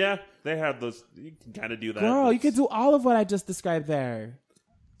something. Yeah, they have those. You can kind of do that. Girl, you could do all of what I just described there.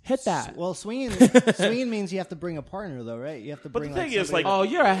 Hit that. Well, swinging means you have to bring a partner, though, right? You have to bring. But the thing is, like, oh,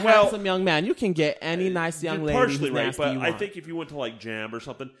 you're a handsome young man. You can get any nice young lady. Partially right, nasty but you I want. think if you went to like Jam or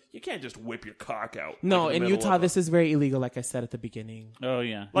something, you can't just whip your cock out. No, like, in Utah, this is very illegal. Like I said at the beginning. Oh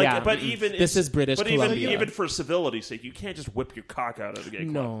yeah, like yeah. But even this is British but Columbia. even for civility's sake, you can't just whip your cock out at a gay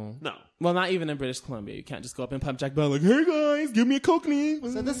club. No. Well, not even in British Columbia. You can't just go up and pump Jack Bell like, "Hey guys, give me a Coke, please."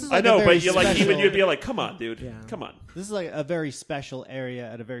 So this is like I know, but you like even you'd be like, "Come on, dude, come on." This is like a very special area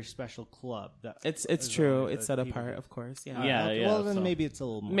at a very special club. It's true. It's set apart, of course. Yeah. Yeah. Well, then maybe it's a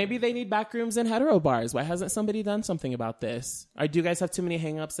little more. Maybe they need back rooms and hetero bars. Why hasn't somebody done something about this? Or do you guys have too many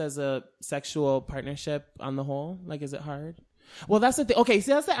hangups as a sexual partnership on the whole? Like, is it hard? Well, that's the thing. Okay,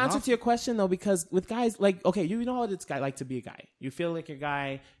 see, that's the answer to your question, though, because with guys, like, okay, you know how it's like to be a guy. You feel like you're a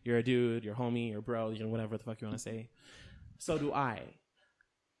guy, you're a dude, you're homie, you're bro, you're whatever the fuck you want to say. So do I.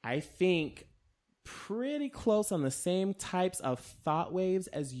 I think pretty close on the same types of thought waves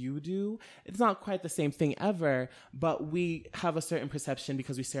as you do. It's not quite the same thing ever, but we have a certain perception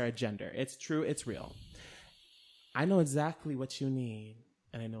because we share a gender. It's true. It's real. I know exactly what you need,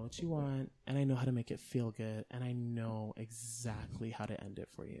 and I know what you want, and I know how to make it feel good, and I know exactly how to end it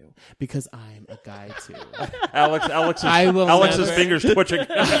for you because I'm a guy too. Alex's fingers twitching.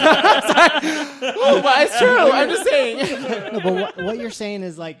 Oh, but it's true. I'm just saying. No, but what you're saying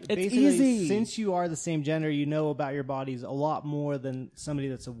is like basically easy. Since you are the same gender, you know about your bodies a lot more than somebody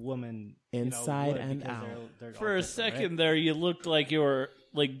that's a woman inside and out. They're For a second right? there, you looked like you were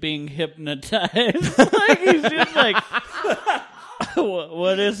like being hypnotized. Like he's just like,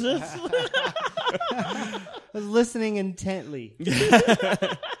 what is this? I was listening intently.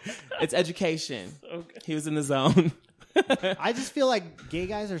 It's education. Okay. He was in the zone. I just feel like gay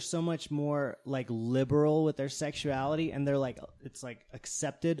guys are so much more like liberal with their sexuality, and they're like, it's like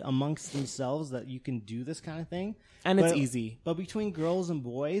accepted amongst themselves that you can do this kind of thing. And it's easy. But between girls and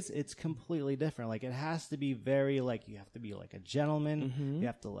boys, it's completely different. Like it has to be very like, you have to be like a gentleman. You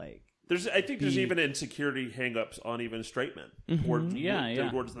have to like. I think there's even insecurity hang-ups on even straight men towards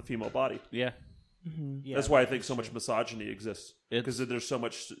the female body. Yeah. Yeah, that's why I think so much misogyny exists, because there's so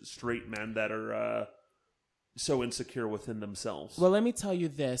much straight men that are so insecure within themselves. Well, let me tell you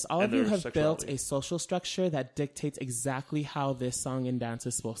this. All of you have built a social structure that dictates exactly how this song and dance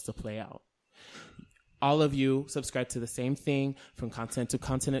is supposed to play out. All of you subscribe to the same thing, from continent to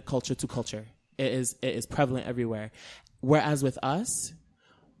continent, culture to culture. It is prevalent everywhere. Whereas with us,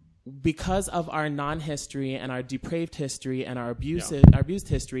 because of our non-history and our depraved history and our abused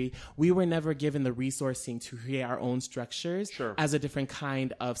history, we were never given the resourcing to create our own structures as a different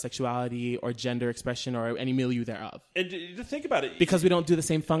kind of sexuality or gender expression or any milieu thereof. And to think about it, because we don't do the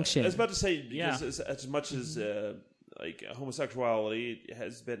same function. I was about to say, as much as like homosexuality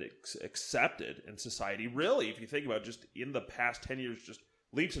has been accepted in society, really, if you think about it, just in the past 10 years, just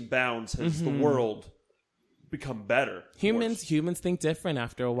leaps and bounds has the world become better. Humans think different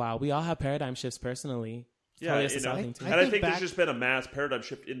after a while. We all have paradigm shifts personally. Yeah, I think there's just been a mass paradigm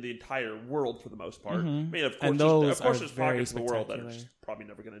shift in the entire world for the most part. I mean, of course, there's pockets of the world that are just probably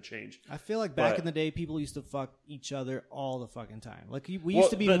never going to change. I feel like back in the day, people used to fuck each other all the fucking time. Like we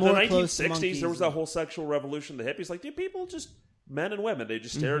used to be more close to monkeys. The 1960s, there was that whole sexual revolution. The hippies, like, dude, people just, men and women, they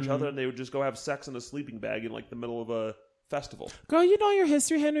just stare at each other and they would just go have sex in a sleeping bag in like the middle of a festival. Girl, you know your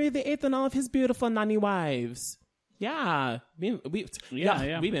history, Henry VIII and all of his beautiful nanny wives. Yeah, we've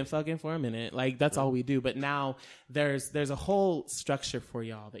been fucking for a minute. Like that's all we do. But now there's a whole structure for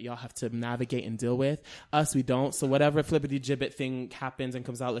y'all that y'all have to navigate and deal with. Us, we don't. So whatever flippity gibbet thing happens and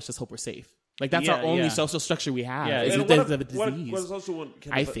comes out, let's just hope we're safe. Like that's our only social structure we have. Yeah, is and a disease. What is also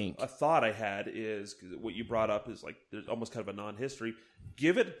a thought I had is what you brought up is like there's almost kind of a non-history.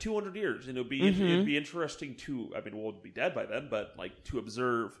 Give it 200 years, and it'd be interesting to. I mean, we'll be dead by then, but like to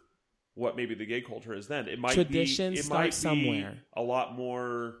observe what maybe the gay culture is then. It might Tradition starts somewhere. A lot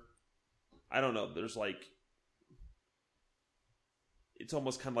more. I don't know. There's like. It's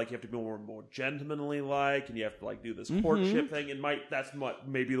almost kind of like you have to be more gentlemanly like, and you have to like do this courtship thing. And that's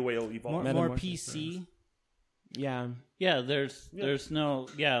maybe the way it'll evolve. More PC. Yeah. Yeah. There's no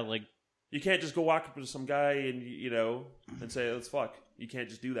like you can't just go walk up to some guy and and say let's fuck. You can't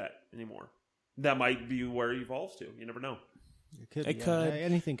just do that anymore. That might be where it evolves to. You never know. It could.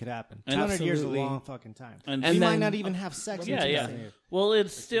 Anything could happen. 200 Absolutely. years is a long fucking time. And we might not even have sex. Yeah. Well,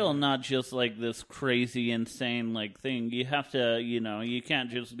 it's still not just like this crazy, insane like thing. You have to, you can't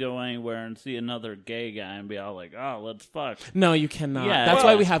just go anywhere and see another gay guy and be all like, "Oh, let's fuck." No, you cannot. Yeah, that's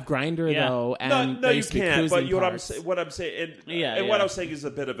why we have Grindr though. And no, you can't. But what I'm saying, what I was saying is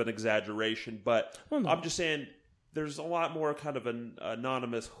a bit of an exaggeration. But I'm just saying. There's a lot more kind of an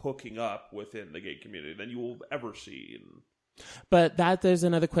anonymous hooking up within the gay community than you will ever see. But there's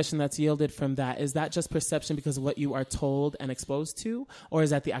another question that's yielded from that. Is that just perception because of what you are told and exposed to, or is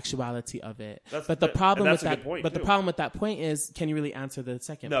that the actuality of it? The problem with that point is, can you really answer the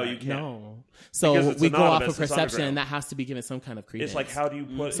second part? No, you can't. No. So we go off of perception, and that has to be given some kind of credence. It's like, how do you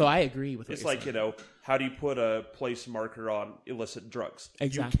put... So I agree with what it's you're like, saying. how do you put a place marker on illicit drugs?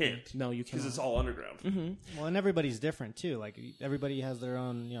 Exactly. You can't. No, you can't. Because it's all underground. Mm-hmm. Well, and everybody's different, too. Like, everybody has their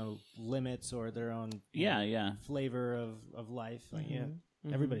own, limits or their own flavor of life. Like,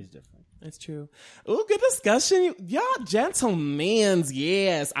 everybody's different. It's true. Oh, good discussion. Y'all gentlemen.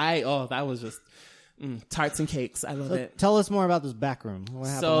 Yes. That was just... tarts and cakes. I love it. Tell us more about this backroom. What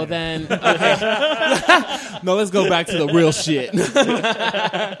happened so later? then, okay. No, let's go back to the real shit.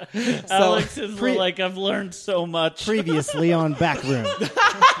 Alex is like, I've learned so much. Previously on Backroom.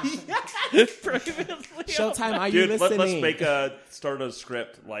 Showtime, are you listening? Let's start a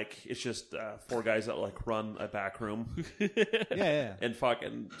script like it's just 4 guys that like run a back room. Yeah. In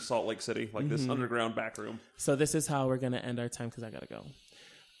fucking Salt Lake City, like this underground back room. So this is how we're gonna end our time because I gotta go.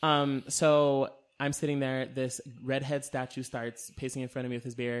 So I'm sitting there. This redhead statue starts pacing in front of me with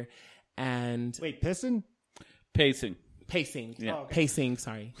his beer, and wait, pacing. Yeah. Oh, okay. Pacing.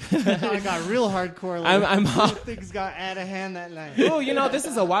 Sorry, I got real hardcore. Like, things got out of hand that night. Oh, this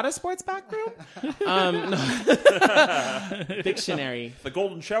is a water sports back room. Dictionary. The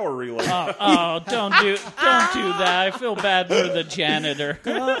golden shower relay. Don't do that. I feel bad for the janitor.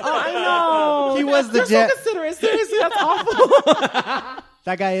 I know. He was the You're so considerate. Seriously, that's awful.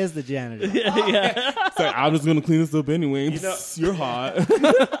 That guy is the janitor. Yeah. Sorry, I'm just gonna clean this up anyway. You're hot. In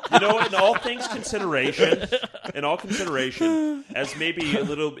all consideration, as maybe it is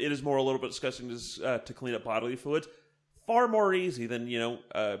a little bit disgusting to clean up bodily fluids, far more easy than,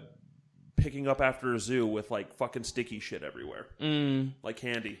 picking up after a zoo with like fucking sticky shit everywhere. Like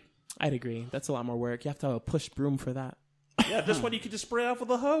candy. I'd agree. That's a lot more work. You have to have a push broom for that. Yeah, this one you could just spray off with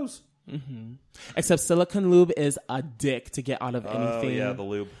a hose. Except silicone lube is a dick to get out of anything. Oh, yeah, the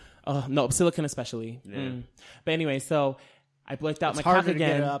lube. No, silicone especially. Yeah. But anyway, so I blanked out It's my cock harder to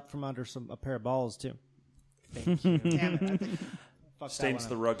again. get it up from under a pair of balls, too. Thank you. Damn it. I think Stains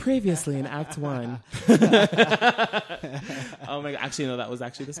the rug. Previously in Act 1. Oh my god. Actually, no, that was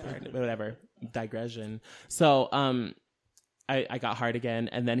actually this part. But whatever. Digression. So, I got hard again,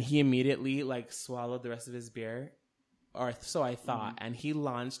 and then he immediately like swallowed the rest of his beer, or so I thought, and he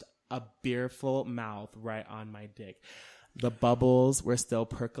launched a beer-full mouth right on my dick. The bubbles were still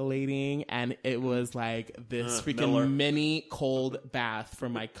percolating, and it was like this freaking Miller. mini cold bath for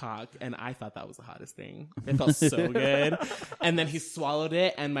my cock, and I thought that was the hottest thing. It felt so good. And then he swallowed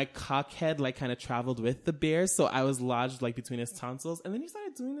it, and my cock head like kind of traveled with the beer, so I was lodged like between his tonsils, and then he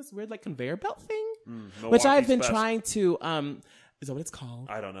started doing this weird like conveyor belt thing, which I've been trying to is that what it's called?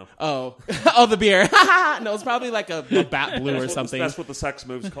 I don't know. Oh, the beer. No, it's probably like a Bat Blue or something. That's what the sex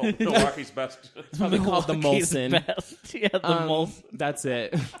move's called. Milwaukee's best. It's probably called the Molson. Best. Yeah, the Molson. That's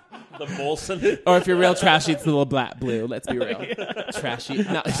it. The Molson. Or if you're real trashy, it's the Labatt Blue. Let's be real. Trashy.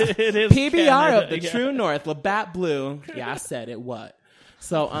 No, It is PBR Canada, of the True North, Labatt Blue. Yeah, I said it. What?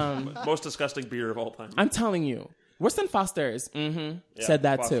 So, Most disgusting beer of all time. I'm telling you. Worse than Foster's. Yeah, Said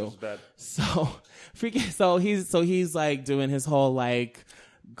that Foster's too. Bad. So he's like doing his whole like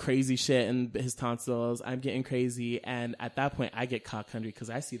crazy shit and his tonsils. I'm getting crazy, and at that point I get cock hungry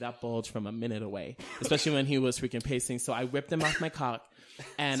because I see that bulge from a minute away, especially when he was freaking pacing. So I whipped him off my cock,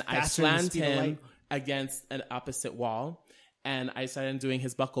 and I slammed him against an opposite wall. And I started doing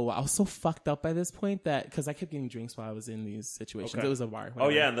his buckle. I was so fucked up by this point that because I kept getting drinks while I was in these situations. Okay. It was a bar. Oh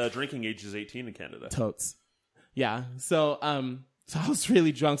yeah, and the drinking age is 18 in Canada. Totes. Yeah. So I was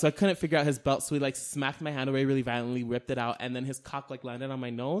really drunk, so I couldn't figure out his belt. So he like smacked my hand away really violently, ripped it out, and then his cock like landed on my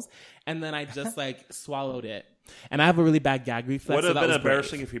nose, and then I just like swallowed it. And I have a really bad gag reflex. Would so have been that was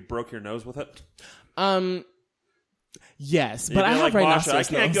embarrassing brave. if he broke your nose with it. Yes, You'd but be I have like, Masha, I rhinoceros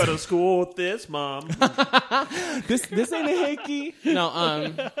can't nose. go to school with this, Mom. This ain't a hickey.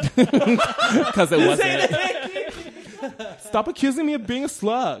 No, because it wasn't. Stop accusing me of being a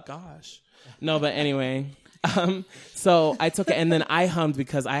slut. Gosh. No, but anyway. So I took it, and then I hummed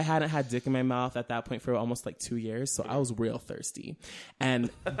because I hadn't had dick in my mouth at that point for almost like 2 years, so I was real thirsty,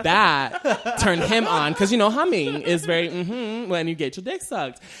 and that turned him on because humming is very when you get your dick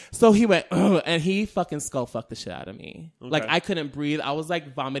sucked. So he went and he fucking skull fucked the shit out of me. Okay. Like I couldn't breathe. I was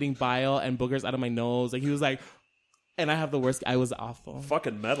like vomiting bile and boogers out of my nose. Like he was like, and I have the worst. I was awful.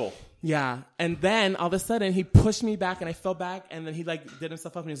 Fucking metal. Yeah, and then all of a sudden he pushed me back, and I fell back, and then he like did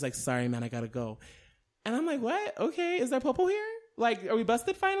himself up, and he was like, "Sorry, man, I gotta go." And I'm like, what? Okay, is there popo here? Like, are we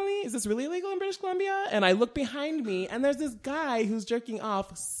busted finally? Is this really illegal in British Columbia? And I look behind me, and there's this guy who's jerking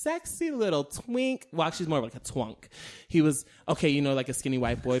off, sexy little twink. Well, actually, he's more like a twunk. He was, like a skinny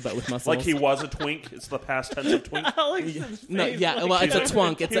white boy, but with muscles. Like he was a twink. It's the past tense of twink. No, yeah, well, it's a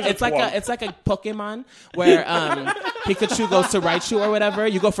twunk. It's like twunk. a Pokemon where Pikachu goes to Raichu or whatever.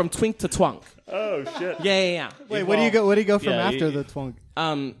 You go from twink to twunk. Oh, shit. Yeah. Wait, what do you go from Yeah, after the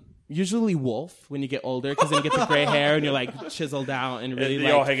twunk? Usually wolf when you get older, because then you get the gray hair and you're like chiseled out and really And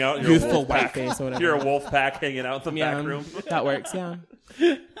like you all hang out in your youthful wolf white pack. face or whatever. You're a wolf pack hanging out in the back room. That works, yeah.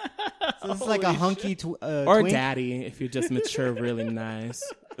 So this is like a hunky Or twink? daddy if you just mature really nice.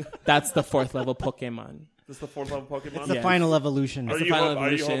 That's the 4th level Pokemon. This is the 4th level Pokemon? It's the Yeah. final evolution. Are you final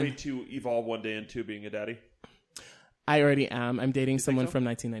hoping evolution. to evolve one day into being a daddy? I already am. I'm dating someone so? from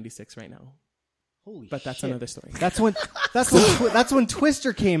 1996 right now. Holy But that's shit. another story. That's when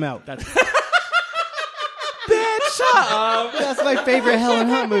Twister came out. That's Bitch, shut up. That's my favorite Helen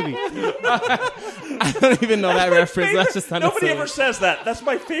Hunt movie. I don't even know that reference. That's just Nobody ever says that. That's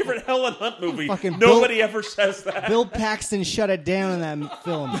my favorite Helen Hunt movie. Fucking Nobody ever says that. Bill Paxton shut it down in that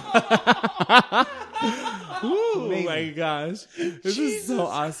film. Oh my gosh. This is so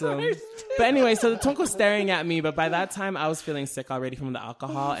awesome. But anyway, so the twink was staring at me, but by that time I was feeling sick already from the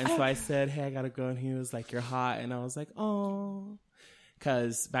alcohol. And so I said, hey, I gotta go. And he was like, you're hot. And I was like, oh.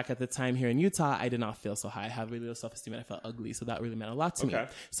 Because back at the time here in Utah, I did not feel so high. I had really low self-esteem and I felt ugly. So that really meant a lot to me.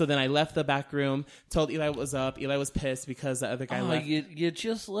 So then I left the back room, told Eli what was up. Eli was pissed because the other guy left. You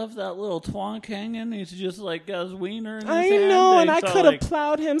just left that little twonk hanging. He's just like got his wiener in his I hand. know, and I He's all could have like-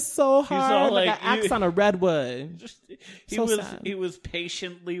 plowed him so hard. all Like like, an axe on a redwood. He So was sad. he was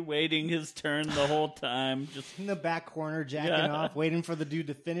patiently waiting his turn the whole time. Just In the back corner, jacking Yeah. off, waiting for the dude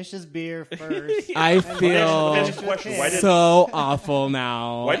to finish his beer first. I feel Next question. Why did so awful,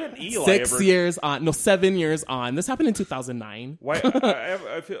 now. Why didn't Eli 7 years on. This happened in 2009. Why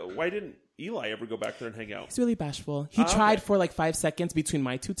didn't Eli ever go back there and hang out? He's really bashful. He tried for like 5 seconds between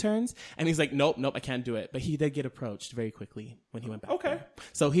my two turns, and he's like, nope, I can't do it. But he did get approached very quickly when he went back there.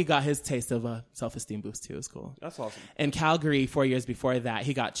 So he got his taste of a self-esteem boost too. It was cool. That's awesome. In Calgary, 4 years before that,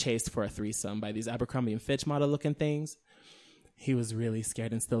 he got chased for a threesome by these Abercrombie & Fitch model looking things. He was really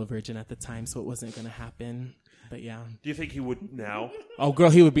scared and still a virgin at the time, so it wasn't going to happen. But yeah. Do you think he would now? Oh,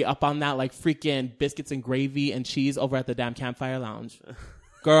 girl, he would be up on that like freaking biscuits and gravy and cheese over at the damn Campfire Lounge.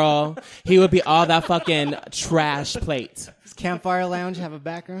 Girl, he would be all that fucking trash plate. Does Campfire Lounge have a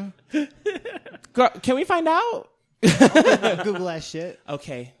back room? Girl, can we find out? Google that shit.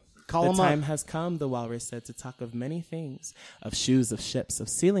 Okay. Call the him time up. has come, the walrus said, to talk of many things, of shoes, of ships, of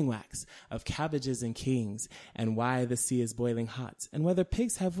sealing wax, of cabbages and kings, and why the sea is boiling hot, and whether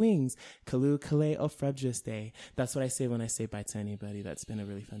pigs have wings. Kalu, Kale, O Frebris Day. That's what I say when I say bye to anybody. That's been a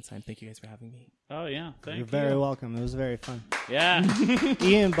really fun time. Thank you guys for having me. Oh, yeah. Thank you. You're very welcome. It was very fun. Yeah.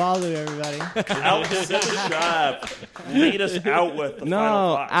 Ian Ballu, everybody. Alex Simashov lead us out with the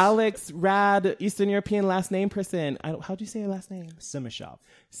final thoughts. Alex, rad, Eastern European last name person. How'd you say your last name? Simashov.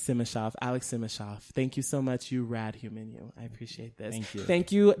 Alex Simashov. Thank you so much, you rad human, you. I appreciate this. Thank you.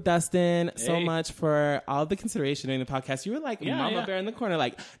 Thank you, Dustin, so much for all the consideration during the podcast. You were like Mama Bear in the corner,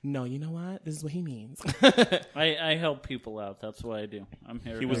 like, no, you know what? This is what he means. I help people out. That's what I do. I'm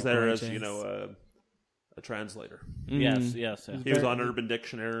here. He was there as, a translator. Yes. He was on Urban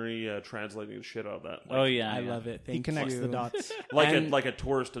Dictionary translating the shit out of that. Oh, yeah. I love it. Thank He connects you. the dots. Like a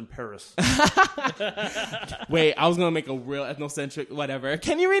tourist in Paris. Wait, I was going to make a real ethnocentric whatever.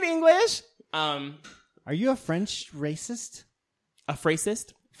 Can you read English? Are you a French racist? A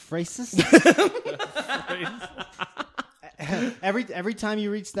fracist? Fracist? Every time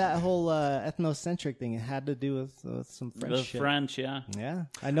you reach that whole ethnocentric thing, it had to do with some French The shit. French, yeah. Yeah,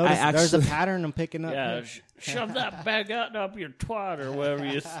 I noticed there's a pattern I'm picking up. Yeah, here. shove that bag out up your twat or whatever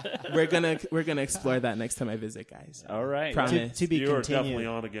you said. We're gonna explore that next time I visit, guys. All right. Promise. To be You are continued. definitely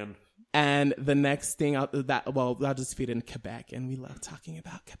on again. And the next thing, I'll just feed in Quebec, and we love talking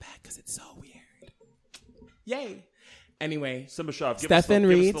about Quebec because it's so weird. Yay! Anyway, Simashov, give us Stephen the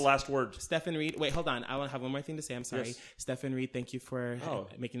Reed. last word. Stephen Reed. Wait, hold on. I want to have one more thing to say. I'm sorry. Yes. Stephen Reed, thank you for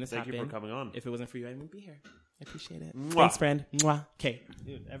making this happen. Thank you for coming on. If it wasn't for you, I wouldn't be here. I appreciate it. Mwah. Thanks, friend. Mwah. Okay.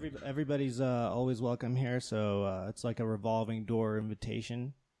 Dude, everybody's always welcome here, so it's like a revolving door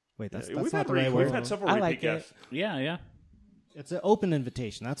invitation. Wait, that's not the right word. We've had several I repeat like it. guests. Yeah. It's an open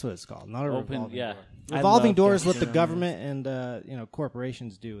invitation. That's what it's called, not a Open, revolving yeah. door. I Revolving love door is what guests. the government and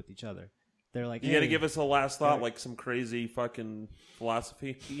corporations do with each other. They're like, You got to give us a last thought, like some crazy fucking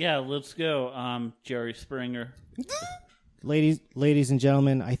philosophy. Yeah, let's go. Jerry Springer. Ladies and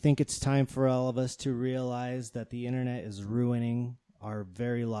gentlemen, I think it's time for all of us to realize that the internet is ruining our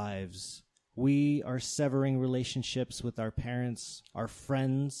very lives. We are severing relationships with our parents, our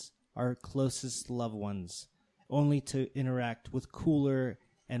friends, our closest loved ones, only to interact with cooler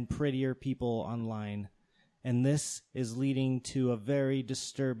and prettier people online. And this is leading to a very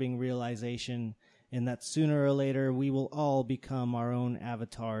disturbing realization in that sooner or later we will all become our own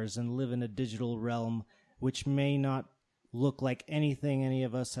avatars and live in a digital realm which may not look like anything any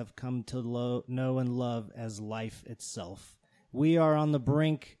of us have come to know and love as life itself. We are on the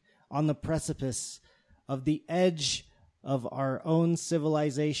brink, on the precipice of the edge of our own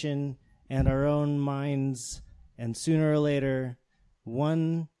civilization and our own minds, and sooner or later,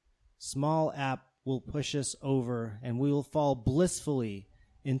 one small app will push us over, and we will fall blissfully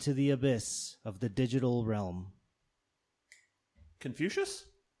into the abyss of the digital realm. Confucius?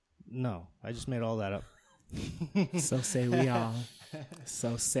 No, I just made all that up. So say we all.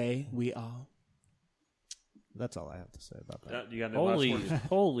 So say we all. That's all I have to say about that. You got any last words?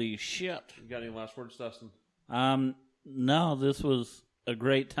 Holy shit. You got any last words, Dustin? No, this was a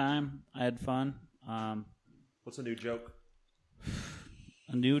great time. I had fun. What's a new joke?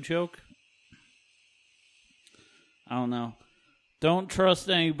 A new joke? I don't know. Don't trust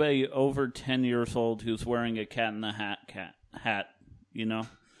anybody over 10 years old who's wearing a cat in the hat, you know?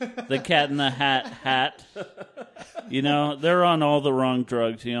 The cat in the hat. You know, they're on all the wrong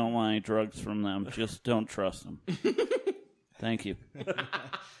drugs. You don't want any drugs from them. Just don't trust them. Thank you.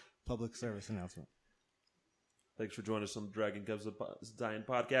 Public service announcement. Thanks for joining us on the Dragon Comes Dying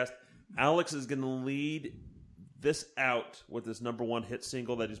podcast. Alex is going to lead this out with his number one hit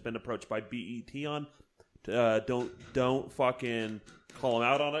single that he's been approached by BET on. Don't fucking call him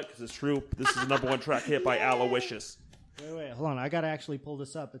out on it because it's true. This is the number one track hit by Aloysius. Wait, hold on. I gotta actually pull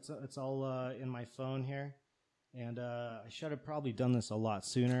this up. It's all in my phone here. And I should have probably done this a lot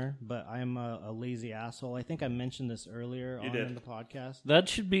sooner, but I'm a lazy asshole. I think I mentioned this earlier in the podcast. That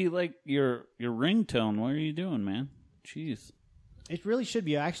should be like your ringtone. What are you doing, man? Jeez. It really should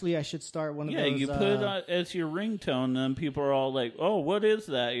be. Actually, I should start one of those. Yeah, you put it as your ringtone, and then people are all like, oh, what is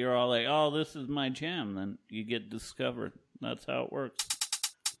that? You're all like, oh, this is my jam. Then you get discovered. That's how it works.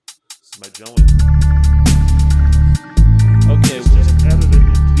 This is my jelly. Okay.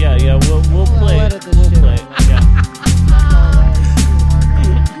 Yeah, we'll play it. We'll play it. Yeah.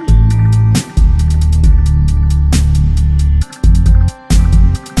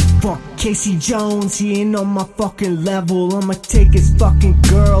 Fuck Casey Jones, he ain't on my fucking level. I'ma take his fucking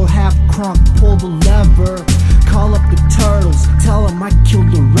girl, half crunk, pull the lever. Call up the turtles, tell him I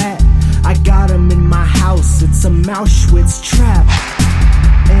killed the rat. I got him in my house, it's a Auschwitz trap.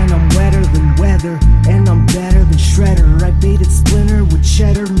 And I'm wetter than weather, and I'm better than Shredder. I baited Splinter with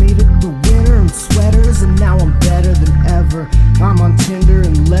cheddar, made it the winter in sweaters, and now I'm better than ever. I'm on Tinder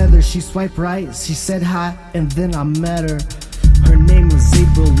and leather, she swiped right, she said hi, and then I met her. Her name was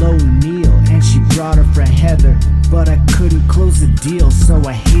April O'Neil, and she brought her friend Heather. But I couldn't close the deal, so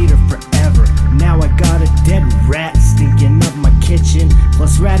I hate her forever. Now I got a dead rat stinking up my kitchen.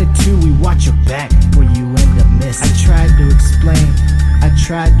 Plus Ratatouille, watch your back, before you end up missing. I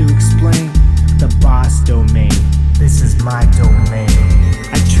tried to explain the boss domain. This is my domain.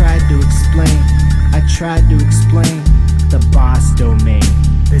 I tried to explain the boss domain.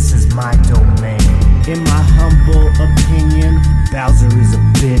 This is my domain. In my humble opinion, Bowser is a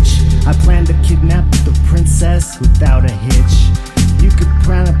bitch. I plan to kidnap the princess without a hitch. You could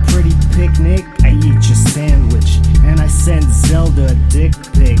plan a pretty picnic, I eat your sandwich. And I sent Zelda a dick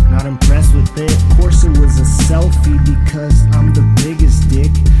pic, not impressed with it. Of course it was a selfie because I'm the biggest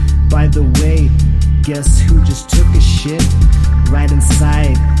dick. By the way, guess who just took a shit? Right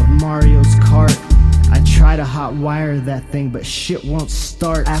inside of Mario's cart. I try to hot wire that thing, but shit won't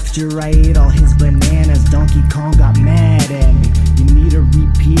start. After I ate all his bananas, Donkey Kong got mad at me. You need a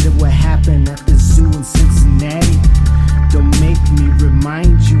repeat of what happened at the zoo in Cincinnati. Don't make me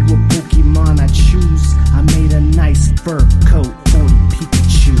remind you of Pokemon I choose. I made a nice fur coat, 40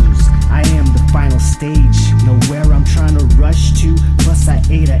 Pikachus. I am the final stage, nowhere I'm trying to rush to. Plus I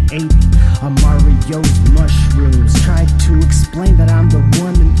ate an ape of Mario's mushrooms. Tried to explain that I'm the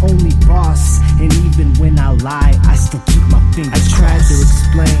one and only boss, and even when I lie, I still keep my fingers crossed.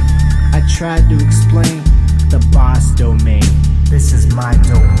 I tried to explain the boss domain. This is my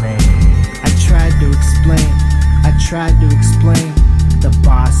domain. I tried to explain the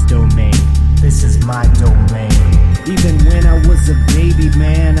boss domain. This is my domain. Even when I was a baby,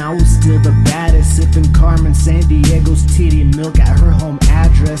 man, I was still the baddest. Sipping Carmen Sandiego's titty milk at her home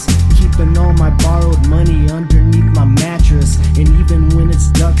address. Keeping all my borrowed money underneath my mattress. And even when it's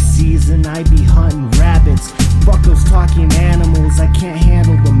duck season, I be hunting rabbits. Fuck those talking animals, I can't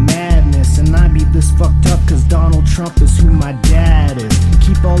handle the madness. And I be this fucked up cause Donald Trump is who my dad is.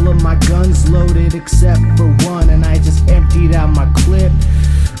 Keep all of my guns loaded except for one, and I just emptied out my clip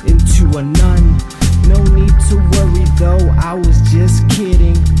into a nun. No need to worry though, I was just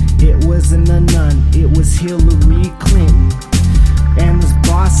kidding. It wasn't a nun, it was Hillary Clinton. And this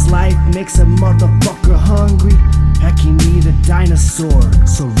boss life makes a motherfucker hungry. Heck, you need a dinosaur,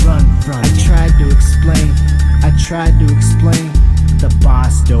 so run from it. I tried to explain the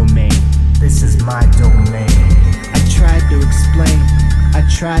boss domain. This is my domain. I tried to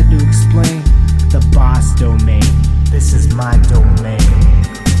explain the boss domain. This is my domain.